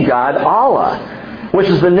name God, Allah, which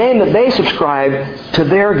is the name that they subscribe to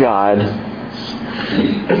their God.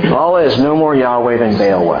 Allah is no more Yahweh than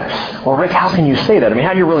Baal was. Well, Rick, how can you say that? I mean,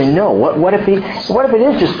 how do you really know? What if it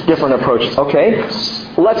is just a different approach? Okay,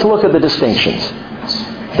 let's look at the distinctions.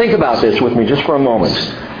 Think about this with me just for a moment.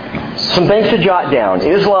 Some things to jot down.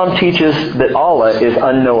 Islam teaches that Allah is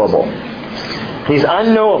unknowable. He's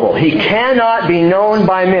unknowable. He cannot be known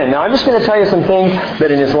by men. Now, I'm just going to tell you some things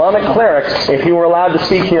that an Islamic cleric, if he were allowed to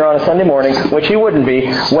speak here on a Sunday morning, which he wouldn't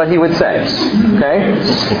be, what he would say. Okay?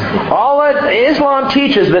 Islam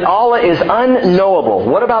teaches that Allah is unknowable.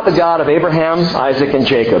 What about the God of Abraham, Isaac, and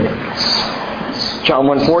Jacob? John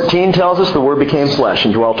 1:14 tells us the Word became flesh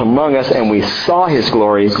and dwelt among us, and we saw His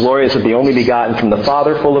glory, glorious of the only begotten from the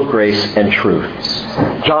Father, full of grace and truth.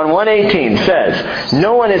 John 1:18 says,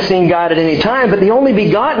 no one has seen God at any time, but the only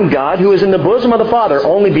begotten God who is in the bosom of the Father,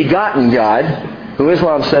 only begotten God, who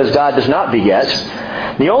Islam says God does not beget.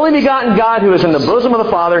 The only begotten God who is in the bosom of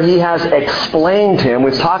the Father, He has explained Him.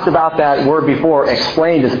 We've talked about that word before.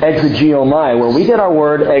 Explained is exegeomai, where we get our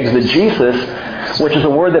word exegesis, which is a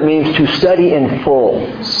word that means to study in full.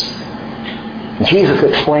 Jesus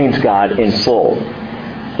explains God in full.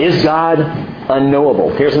 Is God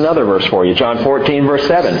unknowable? Here's another verse for you. John 14, verse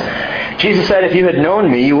 7. Jesus said, if you had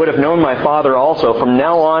known me, you would have known my Father also. From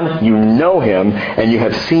now on, you know Him, and you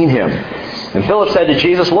have seen Him. And Philip said to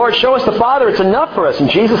Jesus, Lord, show us the Father. It's enough for us. And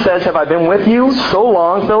Jesus says, have I been with you so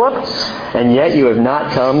long, Philip? And yet you have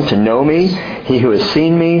not come to know me? He who has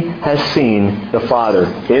seen me has seen the Father.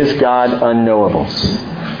 Is God unknowable?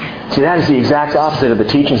 See, that is the exact opposite of the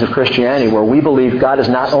teachings of Christianity, where we believe God is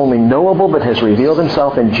not only knowable, but has revealed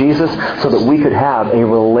Himself in Jesus so that we could have a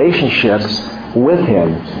relationship with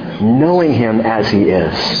Him, knowing Him as He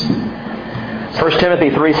is. 1 Timothy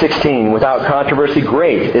 3:16, without controversy,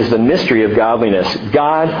 great is the mystery of godliness.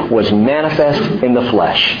 God was manifest in the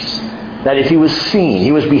flesh. That is, He was seen,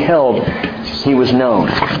 He was beheld, He was known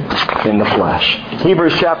in the flesh.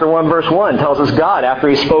 Hebrews chapter 1, verse 1 tells us God, after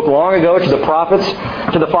He spoke long ago to the prophets,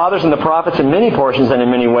 to the fathers and the prophets in many portions and in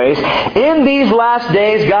many ways, in these last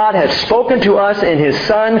days God has spoken to us in His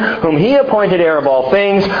Son, whom He appointed heir of all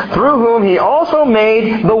things, through whom He also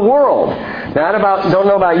made the world. Now, I don't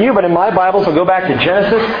know about you, but in my Bible, so go back to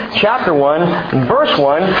Genesis chapter 1, verse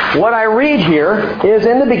 1. What I read here is,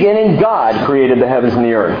 in the beginning, God created the heavens and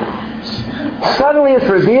the earth. Suddenly it's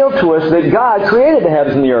revealed to us that God created the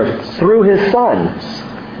heavens and the earth through His Son.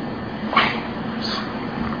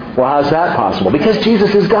 Well, how's that possible? Because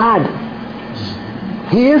Jesus is God.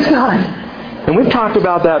 He is God. And we've talked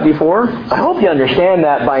about that before. I hope you understand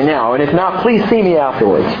that by now. And if not, please see me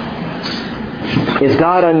afterwards. Is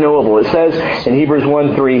God unknowable? It says in Hebrews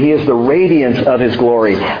 1:3, He is the radiance of His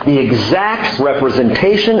glory, the exact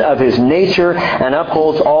representation of His nature, and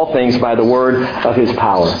upholds all things by the word of His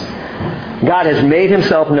power. God has made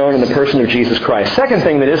Himself known in the person of Jesus Christ. Second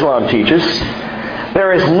thing that Islam teaches,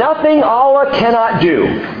 there is nothing Allah cannot do.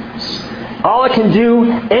 Allah can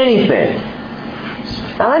do anything.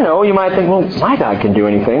 Now, I know you might think, well, my God can do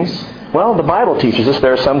anything. Well, the Bible teaches us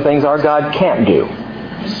there are some things our God can't do.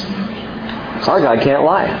 Our God can't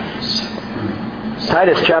lie.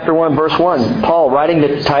 Titus chapter 1, verse 1. Paul, writing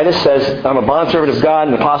to Titus, says, I'm a bondservant of God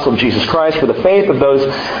and apostle of Jesus Christ for the faith of those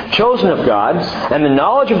chosen of God and the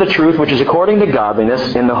knowledge of the truth which is according to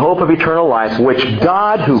godliness in the hope of eternal life, which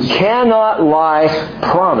God, who cannot lie,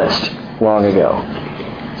 promised long ago.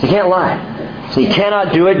 He can't lie. He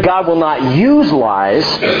cannot do it. God will not use lies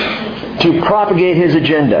to propagate His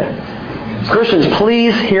agenda. Christians,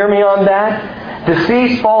 please hear me on that.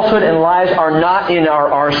 Deceit, falsehood, and lies are not in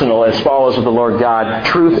our arsenal as followers of the Lord God.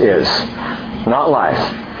 Truth is, not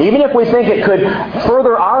lies. Even if we think it could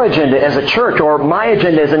further our agenda as a church or my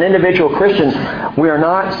agenda as an individual Christian, we are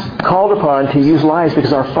not called upon to use lies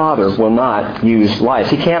because our Father will not use lies.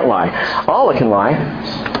 He can't lie. Allah can lie.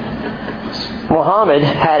 Muhammad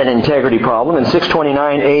had an integrity problem in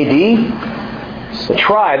 629 A.D. The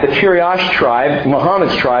tribe, the Quraysh tribe,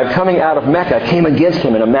 Muhammad's tribe, coming out of Mecca, came against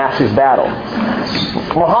him in a massive battle.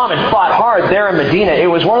 Muhammad fought hard there in Medina. It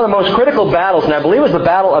was one of the most critical battles, and I believe it was the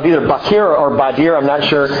battle of either Bakir or Badir, I'm not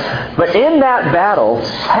sure. But in that battle,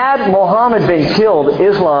 had Muhammad been killed,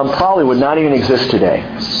 Islam probably would not even exist today.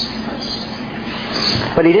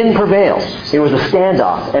 But he didn't prevail. It was a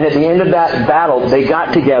standoff. And at the end of that battle, they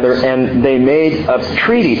got together and they made a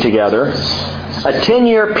treaty together, a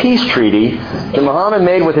 10-year peace treaty that Muhammad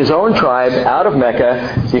made with his own tribe out of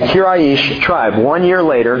Mecca, the Quraysh tribe. 1 year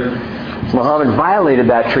later, Muhammad violated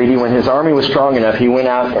that treaty when his army was strong enough. He went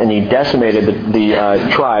out and he decimated the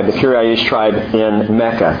Quraysh tribe in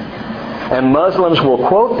Mecca. And Muslims will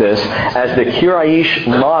quote this as the Quraysh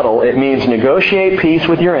model. It means negotiate peace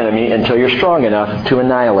with your enemy until you're strong enough to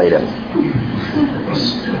annihilate him.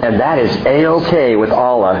 And that is A-OK with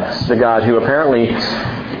Allah, the God who apparently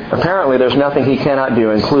there's nothing He cannot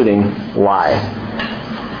do, including lie.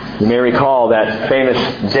 You may recall that famous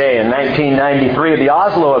day in 1993 of the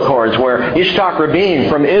Oslo Accords where Yitzhak Rabin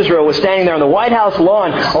from Israel was standing there on the White House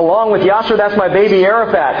lawn along with Yasser, that's my baby,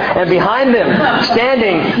 Arafat. And behind them,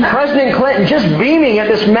 standing, President Clinton just beaming at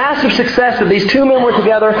this massive success that these two men were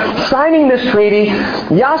together signing this treaty.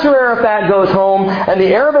 Yasser Arafat goes home and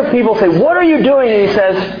the Arabic people say, "What are you doing?" And he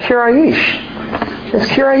says, "Quraysh." It's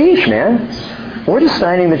Quraysh, man. We're just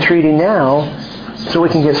signing the treaty now so we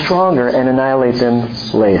can get stronger and annihilate them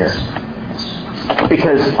later.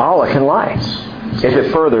 Because Allah can lie if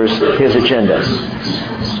it furthers His agenda.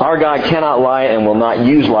 Our God cannot lie and will not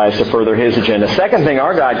use lies to further His agenda. Second thing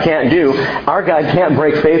our God can't do, our God can't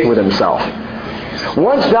break faith with Himself.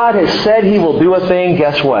 Once God has said He will do a thing,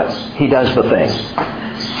 guess what? He does the thing.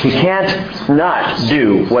 He can't not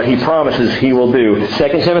do what He promises He will do. 2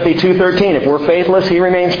 Timothy 2:13, if we're faithless, He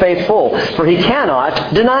remains faithful, for He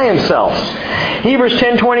cannot deny Himself. Hebrews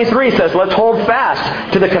 10:23 says, let's hold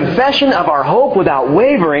fast to the confession of our hope without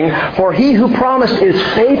wavering, for He who promised is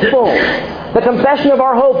faithful. The confession of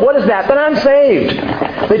our hope, what is that? That I'm saved.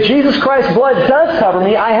 That Jesus Christ's blood does cover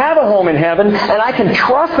me. I have a home in heaven, and I can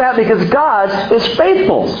trust that because God is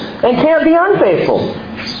faithful and can't be unfaithful.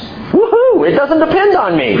 Woohoo! It doesn't depend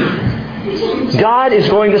on me. God is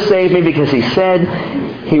going to save me because He said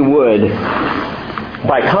He would.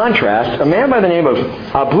 By contrast, a man by the name of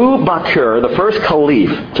Abu Bakr, the first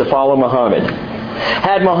caliph to follow Muhammad,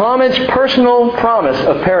 had Muhammad's personal promise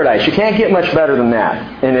of paradise. You can't get much better than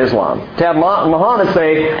that in Islam. To have Muhammad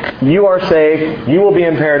say, you are saved, you will be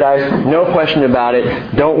in paradise, no question about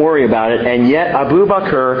it, don't worry about it. And yet Abu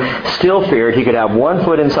Bakr still feared he could have one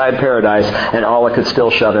foot inside paradise and Allah could still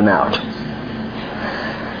shut him out.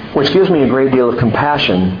 Which gives me a great deal of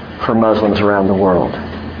compassion for Muslims around the world.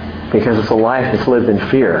 Because it's a life that's lived in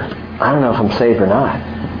fear. I don't know if I'm saved or not.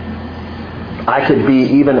 I could be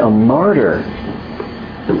even a martyr.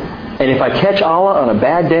 And if I catch Allah on a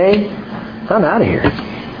bad day, I'm out of here.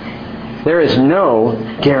 There is no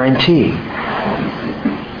guarantee.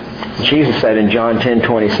 Jesus said in John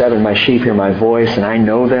 10:27, my sheep hear my voice, and I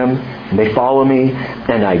know them, and they follow me,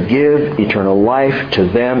 and I give eternal life to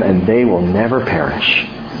them, and they will never perish.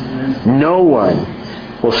 No one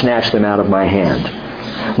will snatch them out of my hand.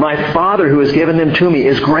 My Father who has given them to me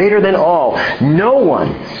is greater than all. No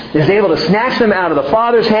one is able to snatch them out of the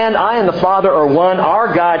Father's hand. I and the Father are one.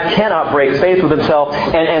 Our God cannot break faith with Himself.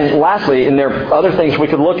 And lastly, and there are other things we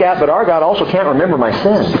could look at, but our God also can't remember my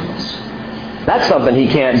sin. That's something He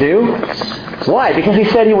can't do. Why? Because He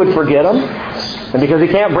said He would forget them. And because He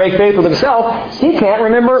can't break faith with Himself, He can't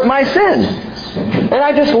remember my sin. And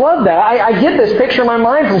I just love that. I get this picture in my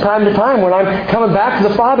mind from time to time when I'm coming back to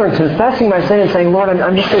the Father and confessing my sin and saying, Lord,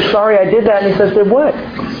 I'm just so sorry I did that. And He says, did what?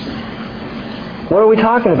 What are we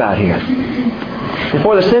talking about here?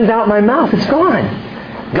 Before the sin's out my mouth, it's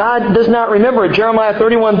gone. God does not remember it. Jeremiah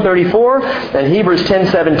 31:34 and Hebrews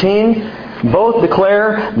 10:17 both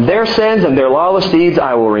declare their sins and their lawless deeds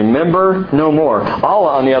I will remember no more.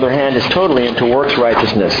 Allah, on the other hand, is totally into works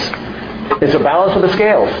righteousness. It's a balance of the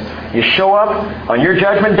scales. You show up on your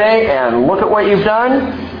judgment day and look at what you've done,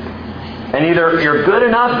 and either you're good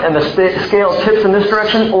enough and the scale tips in this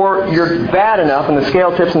direction, or you're bad enough and the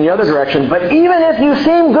scale tips in the other direction. But even if you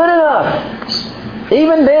seem good enough,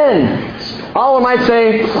 even then, Allah might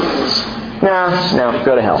say, no,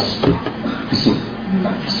 go to hell.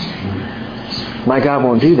 My God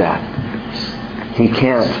won't do that. He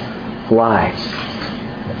can't lie.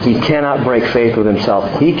 He cannot break faith with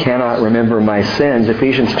Himself. He cannot remember my sins.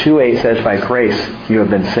 Ephesians 2:8 says, by grace you have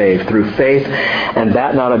been saved through faith, and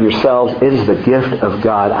that not of yourselves. It is the gift of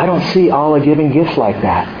God. I don't see Allah giving gifts like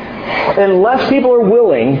that. Unless people are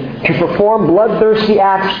willing to perform bloodthirsty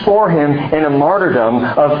acts for Him in a martyrdom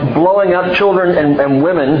of blowing up children and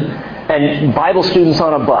women and Bible students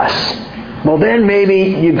on a bus, well then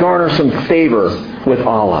maybe you garner some favor with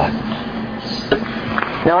Allah.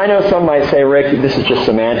 Now, I know some might say, Rick, this is just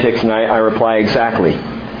semantics, and I reply, exactly.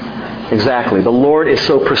 Exactly. The Lord is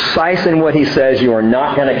so precise in what He says, you are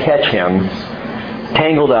not going to catch Him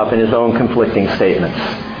tangled up in His own conflicting statements.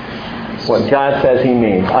 What God says He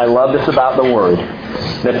means. I love this about the Word,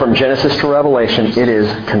 that from Genesis to Revelation, it is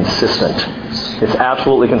consistent. It's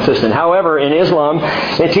absolutely consistent. However, in Islam,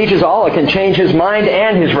 it teaches Allah can change His mind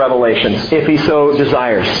and His revelations if He so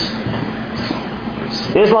desires.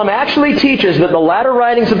 Islam actually teaches that the latter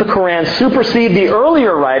writings of the Quran supersede the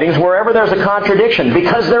earlier writings wherever there's a contradiction,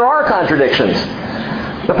 because there are contradictions.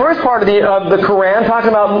 The first part of the Quran, talking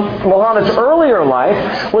about Muhammad's earlier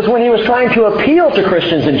life, was when he was trying to appeal to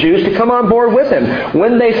Christians and Jews to come on board with him.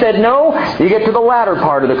 When they said no, you get to the latter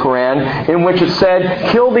part of the Quran, in which it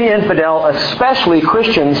said, kill the infidel, especially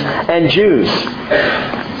Christians and Jews.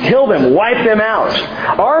 Kill them, wipe them out.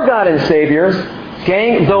 Our God and Savior,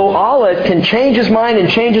 gang, though Allah can change His mind and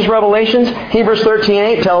change His revelations, Hebrews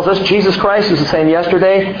 13:8 tells us Jesus Christ is the same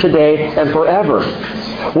yesterday, today, and forever.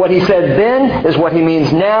 What He said then is what He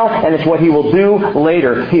means now, and it's what He will do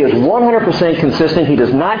later. He is 100% consistent. He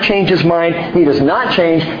does not change His mind. He does not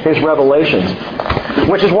change His revelations.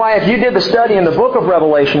 Which is why if you did the study in the book of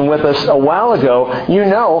Revelation with us a while ago, you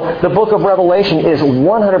know the book of Revelation is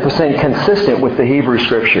 100% consistent with the Hebrew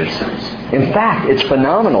Scriptures. In fact, it's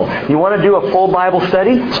phenomenal. You want to do a full Bible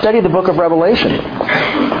study? Study the book of Revelation.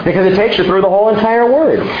 Because it takes you through the whole entire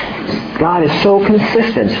Word. God is so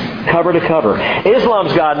consistent, cover to cover.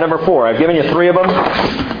 Islam's God, number 4. I've given you 3 of them.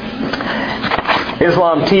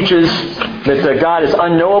 Islam teaches that God is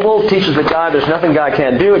unknowable, teaches that there's nothing God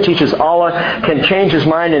can't do. It teaches Allah can change His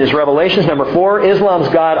mind in His revelations. Number 4, Islam's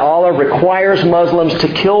God, Allah, requires Muslims to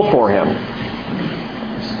kill for Him.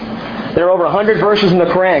 There are over 100 verses in the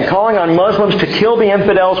Quran calling on Muslims to kill the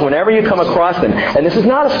infidels whenever you come across them. And this is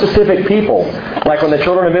not a specific people, like when the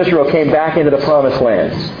children of Israel came back into the Promised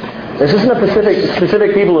Land. This isn't a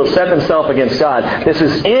specific people who have set themselves against God. This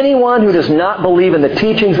is anyone who does not believe in the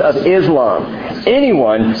teachings of Islam.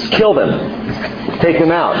 Anyone, kill them. Take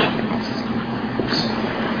them out.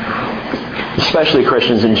 Especially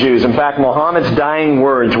Christians and Jews. In fact, Muhammad's dying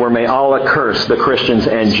words were, may Allah curse the Christians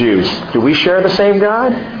and Jews. Do we share the same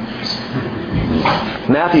God?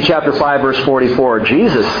 Matthew chapter 5, verse 44,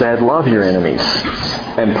 Jesus said, love your enemies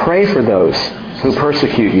and pray for those who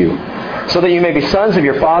persecute you, so that you may be sons of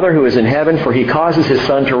your Father who is in heaven, for He causes His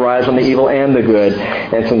sun to rise on the evil and the good,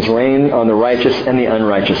 and sends rain on the righteous and the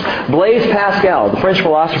unrighteous. Blaise Pascal, the French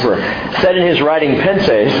philosopher, said in his writing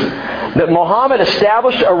Pensees that Muhammad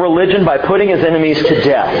established a religion by putting his enemies to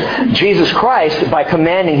death. Jesus Christ by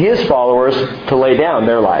commanding His followers to lay down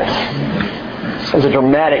their lives. There's a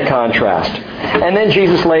dramatic contrast. And then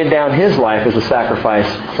Jesus laid down His life as a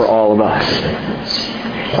sacrifice for all of us.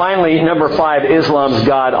 Finally, number 5, Islam's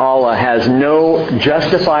God, Allah, has no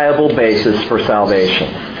justifiable basis for salvation.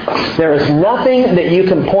 There is nothing that you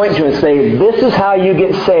can point to and say, this is how you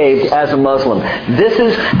get saved as a Muslim. This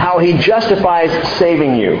is how He justifies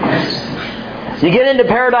saving you. You get into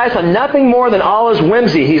paradise on nothing more than Allah's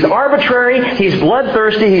whimsy. He's arbitrary, He's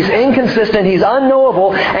bloodthirsty, He's inconsistent, He's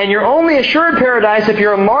unknowable, and you're only assured paradise if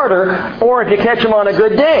you're a martyr or if you catch Him on a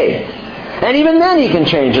good day. And even then He can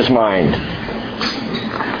change His mind.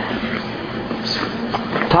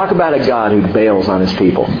 Talk about a God who bails on His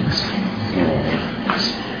people.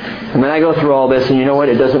 And then I go through all this, and you know what?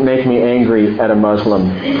 It doesn't make me angry at a Muslim.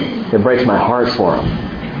 It breaks my heart for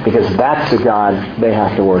them. Because that's the God they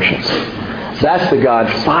have to worship. That's the God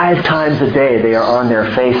 5 times a day they are on their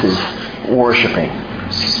faces worshiping.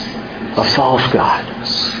 A false God.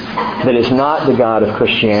 That is not the God of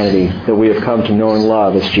Christianity that we have come to know and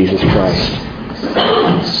love as Jesus Christ.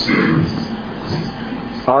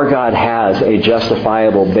 Our God has a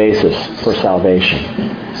justifiable basis for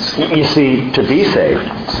salvation. You see, to be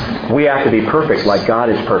saved, we have to be perfect like God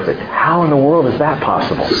is perfect. How in the world is that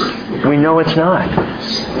possible? We know it's not.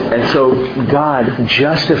 And so God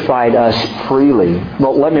justified us freely.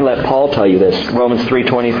 Well, let Paul tell you this. Romans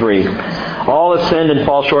 3:23. All have sinned and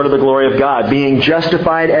fall short of the glory of God, being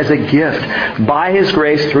justified as a gift by His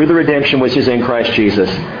grace through the redemption which is in Christ Jesus,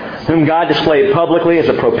 whom God displayed publicly as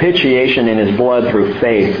a propitiation in His blood through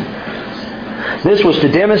faith. This was to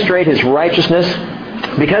demonstrate His righteousness,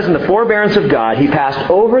 because in the forbearance of God He passed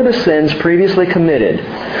over the sins previously committed,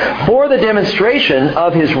 for the demonstration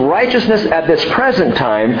of His righteousness at this present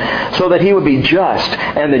time, so that He would be just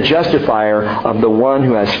and the justifier of the one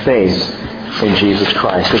who has faith in Jesus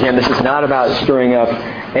Christ. Again, this is not about stirring up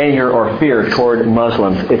anger or fear toward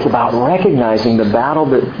Muslims. It's about recognizing the battle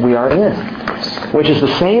that we are in, which is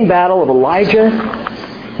the same battle of Elijah.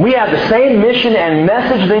 We have the same mission and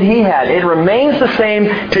message that he had. It remains the same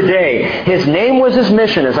today. His name was his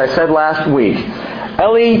mission, as I said last week.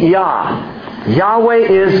 Eli-Yah. Yahweh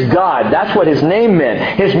is God. That's what his name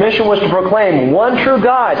meant. His mission was to proclaim one true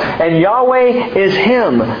God, and Yahweh is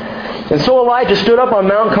Him. And so Elijah stood up on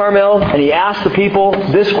Mount Carmel, and he asked the people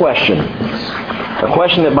this question. A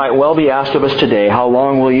question that might well be asked of us today. How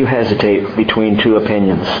long will you hesitate between 2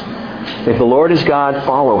 opinions? If the Lord is God,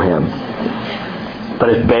 follow Him. But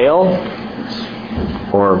if Baal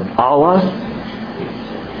or Allah,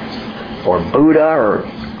 or Buddha or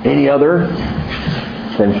any other,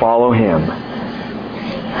 then follow him.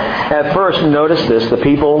 At first, notice this, the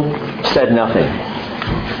people said nothing.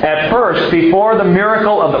 At first, before the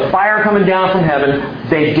miracle of the fire coming down from heaven,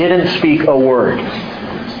 they didn't speak a word.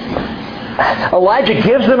 Elijah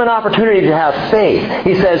gives them an opportunity to have faith.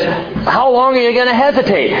 He says, how long are you going to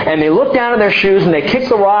hesitate? And they look down at their shoes and they kick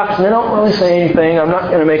the rocks and they don't really say anything. I'm not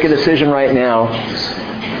going to make a decision right now.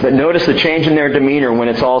 But notice the change in their demeanor when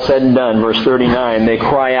it's all said and done. Verse 39, they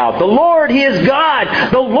cry out, the Lord, He is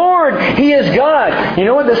God! The Lord, He is God! You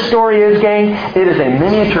know what this story is, gang? It is a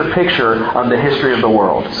miniature picture of the history of the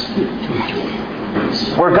world.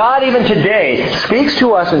 Where God even today speaks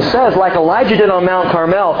to us and says, like Elijah did on Mount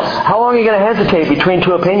Carmel, how long are you going to hesitate between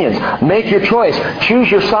two opinions? Make your choice.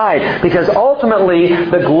 Choose your side. Because ultimately,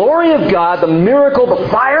 the glory of God, the miracle, the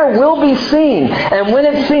fire will be seen. And when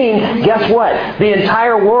it's seen, guess what? The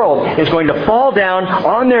entire world is going to fall down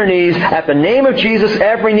on their knees. At the name of Jesus,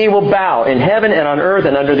 every knee will bow in heaven and on earth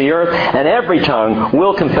and under the earth. And every tongue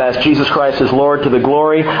will confess Jesus Christ is Lord to the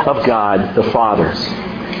glory of God the Father.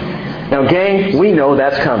 Now, gang, we know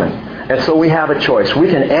that's coming. And so we have a choice. We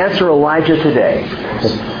can answer Elijah today.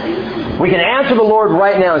 We can answer the Lord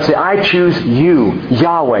right now and say, I choose you,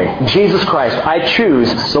 Yahweh, Jesus Christ. I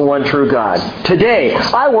choose the one true God. Today,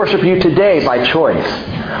 I worship you today by choice.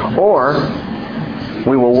 Or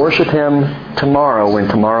we will worship Him tomorrow when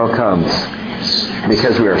tomorrow comes.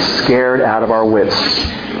 Because we are scared out of our wits,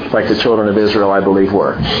 like the children of Israel, I believe,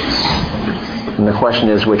 were. And the question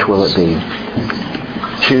is, which will it be?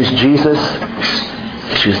 Choose Jesus,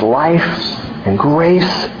 choose life and grace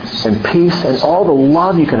and peace and all the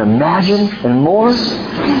love you can imagine and more.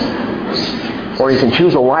 Or you can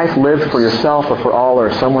choose a life lived for yourself or for all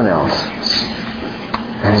or someone else.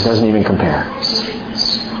 And it doesn't even compare.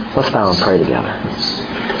 Let's bow and pray together.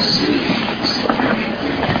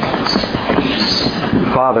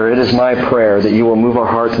 Father, it is my prayer that you will move our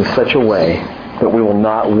hearts in such a way that we will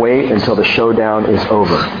not wait until the showdown is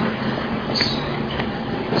over.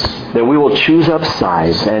 That we will choose up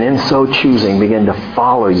sides and in so choosing begin to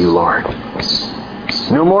follow you, Lord.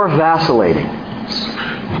 No more vacillating.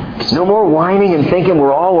 No more whining and thinking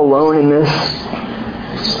we're all alone in this.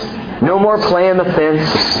 No more playing the fence.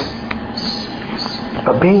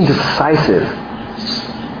 But being decisive.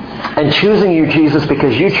 And choosing you, Jesus,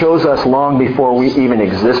 because you chose us long before we even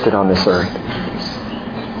existed on this earth.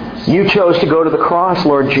 You chose to go to the cross,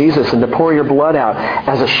 Lord Jesus, and to pour your blood out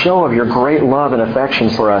as a show of your great love and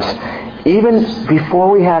affection for us, even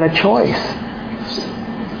before we had a choice.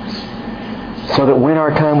 So that when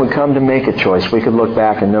our time would come to make a choice, we could look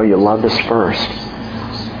back and know you loved us first.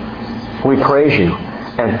 We praise you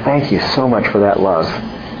and thank you so much for that love.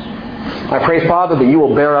 I pray, Father, that you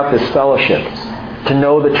will bear up this fellowship to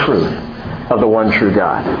know the truth of the one true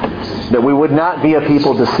God. That we would not be a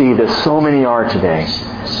people deceived as so many are today.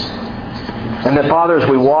 And that, Father, as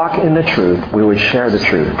we walk in the truth, we would share the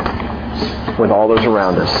truth with all those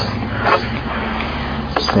around us.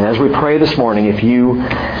 And as we pray this morning, if you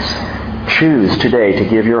choose today to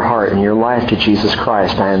give your heart and your life to Jesus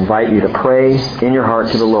Christ, I invite you to pray in your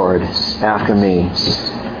heart to the Lord after me.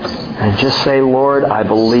 And just say, Lord, I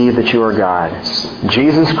believe that you are God.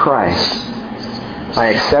 Jesus Christ,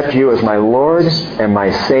 I accept you as my Lord and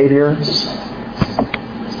my Savior.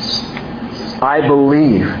 I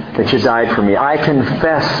believe that you died for me. I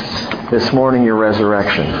confess this morning your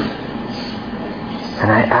resurrection.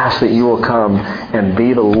 And I ask that you will come and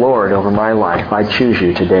be the Lord over my life. I choose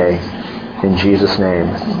you today. In Jesus' name,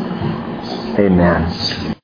 amen.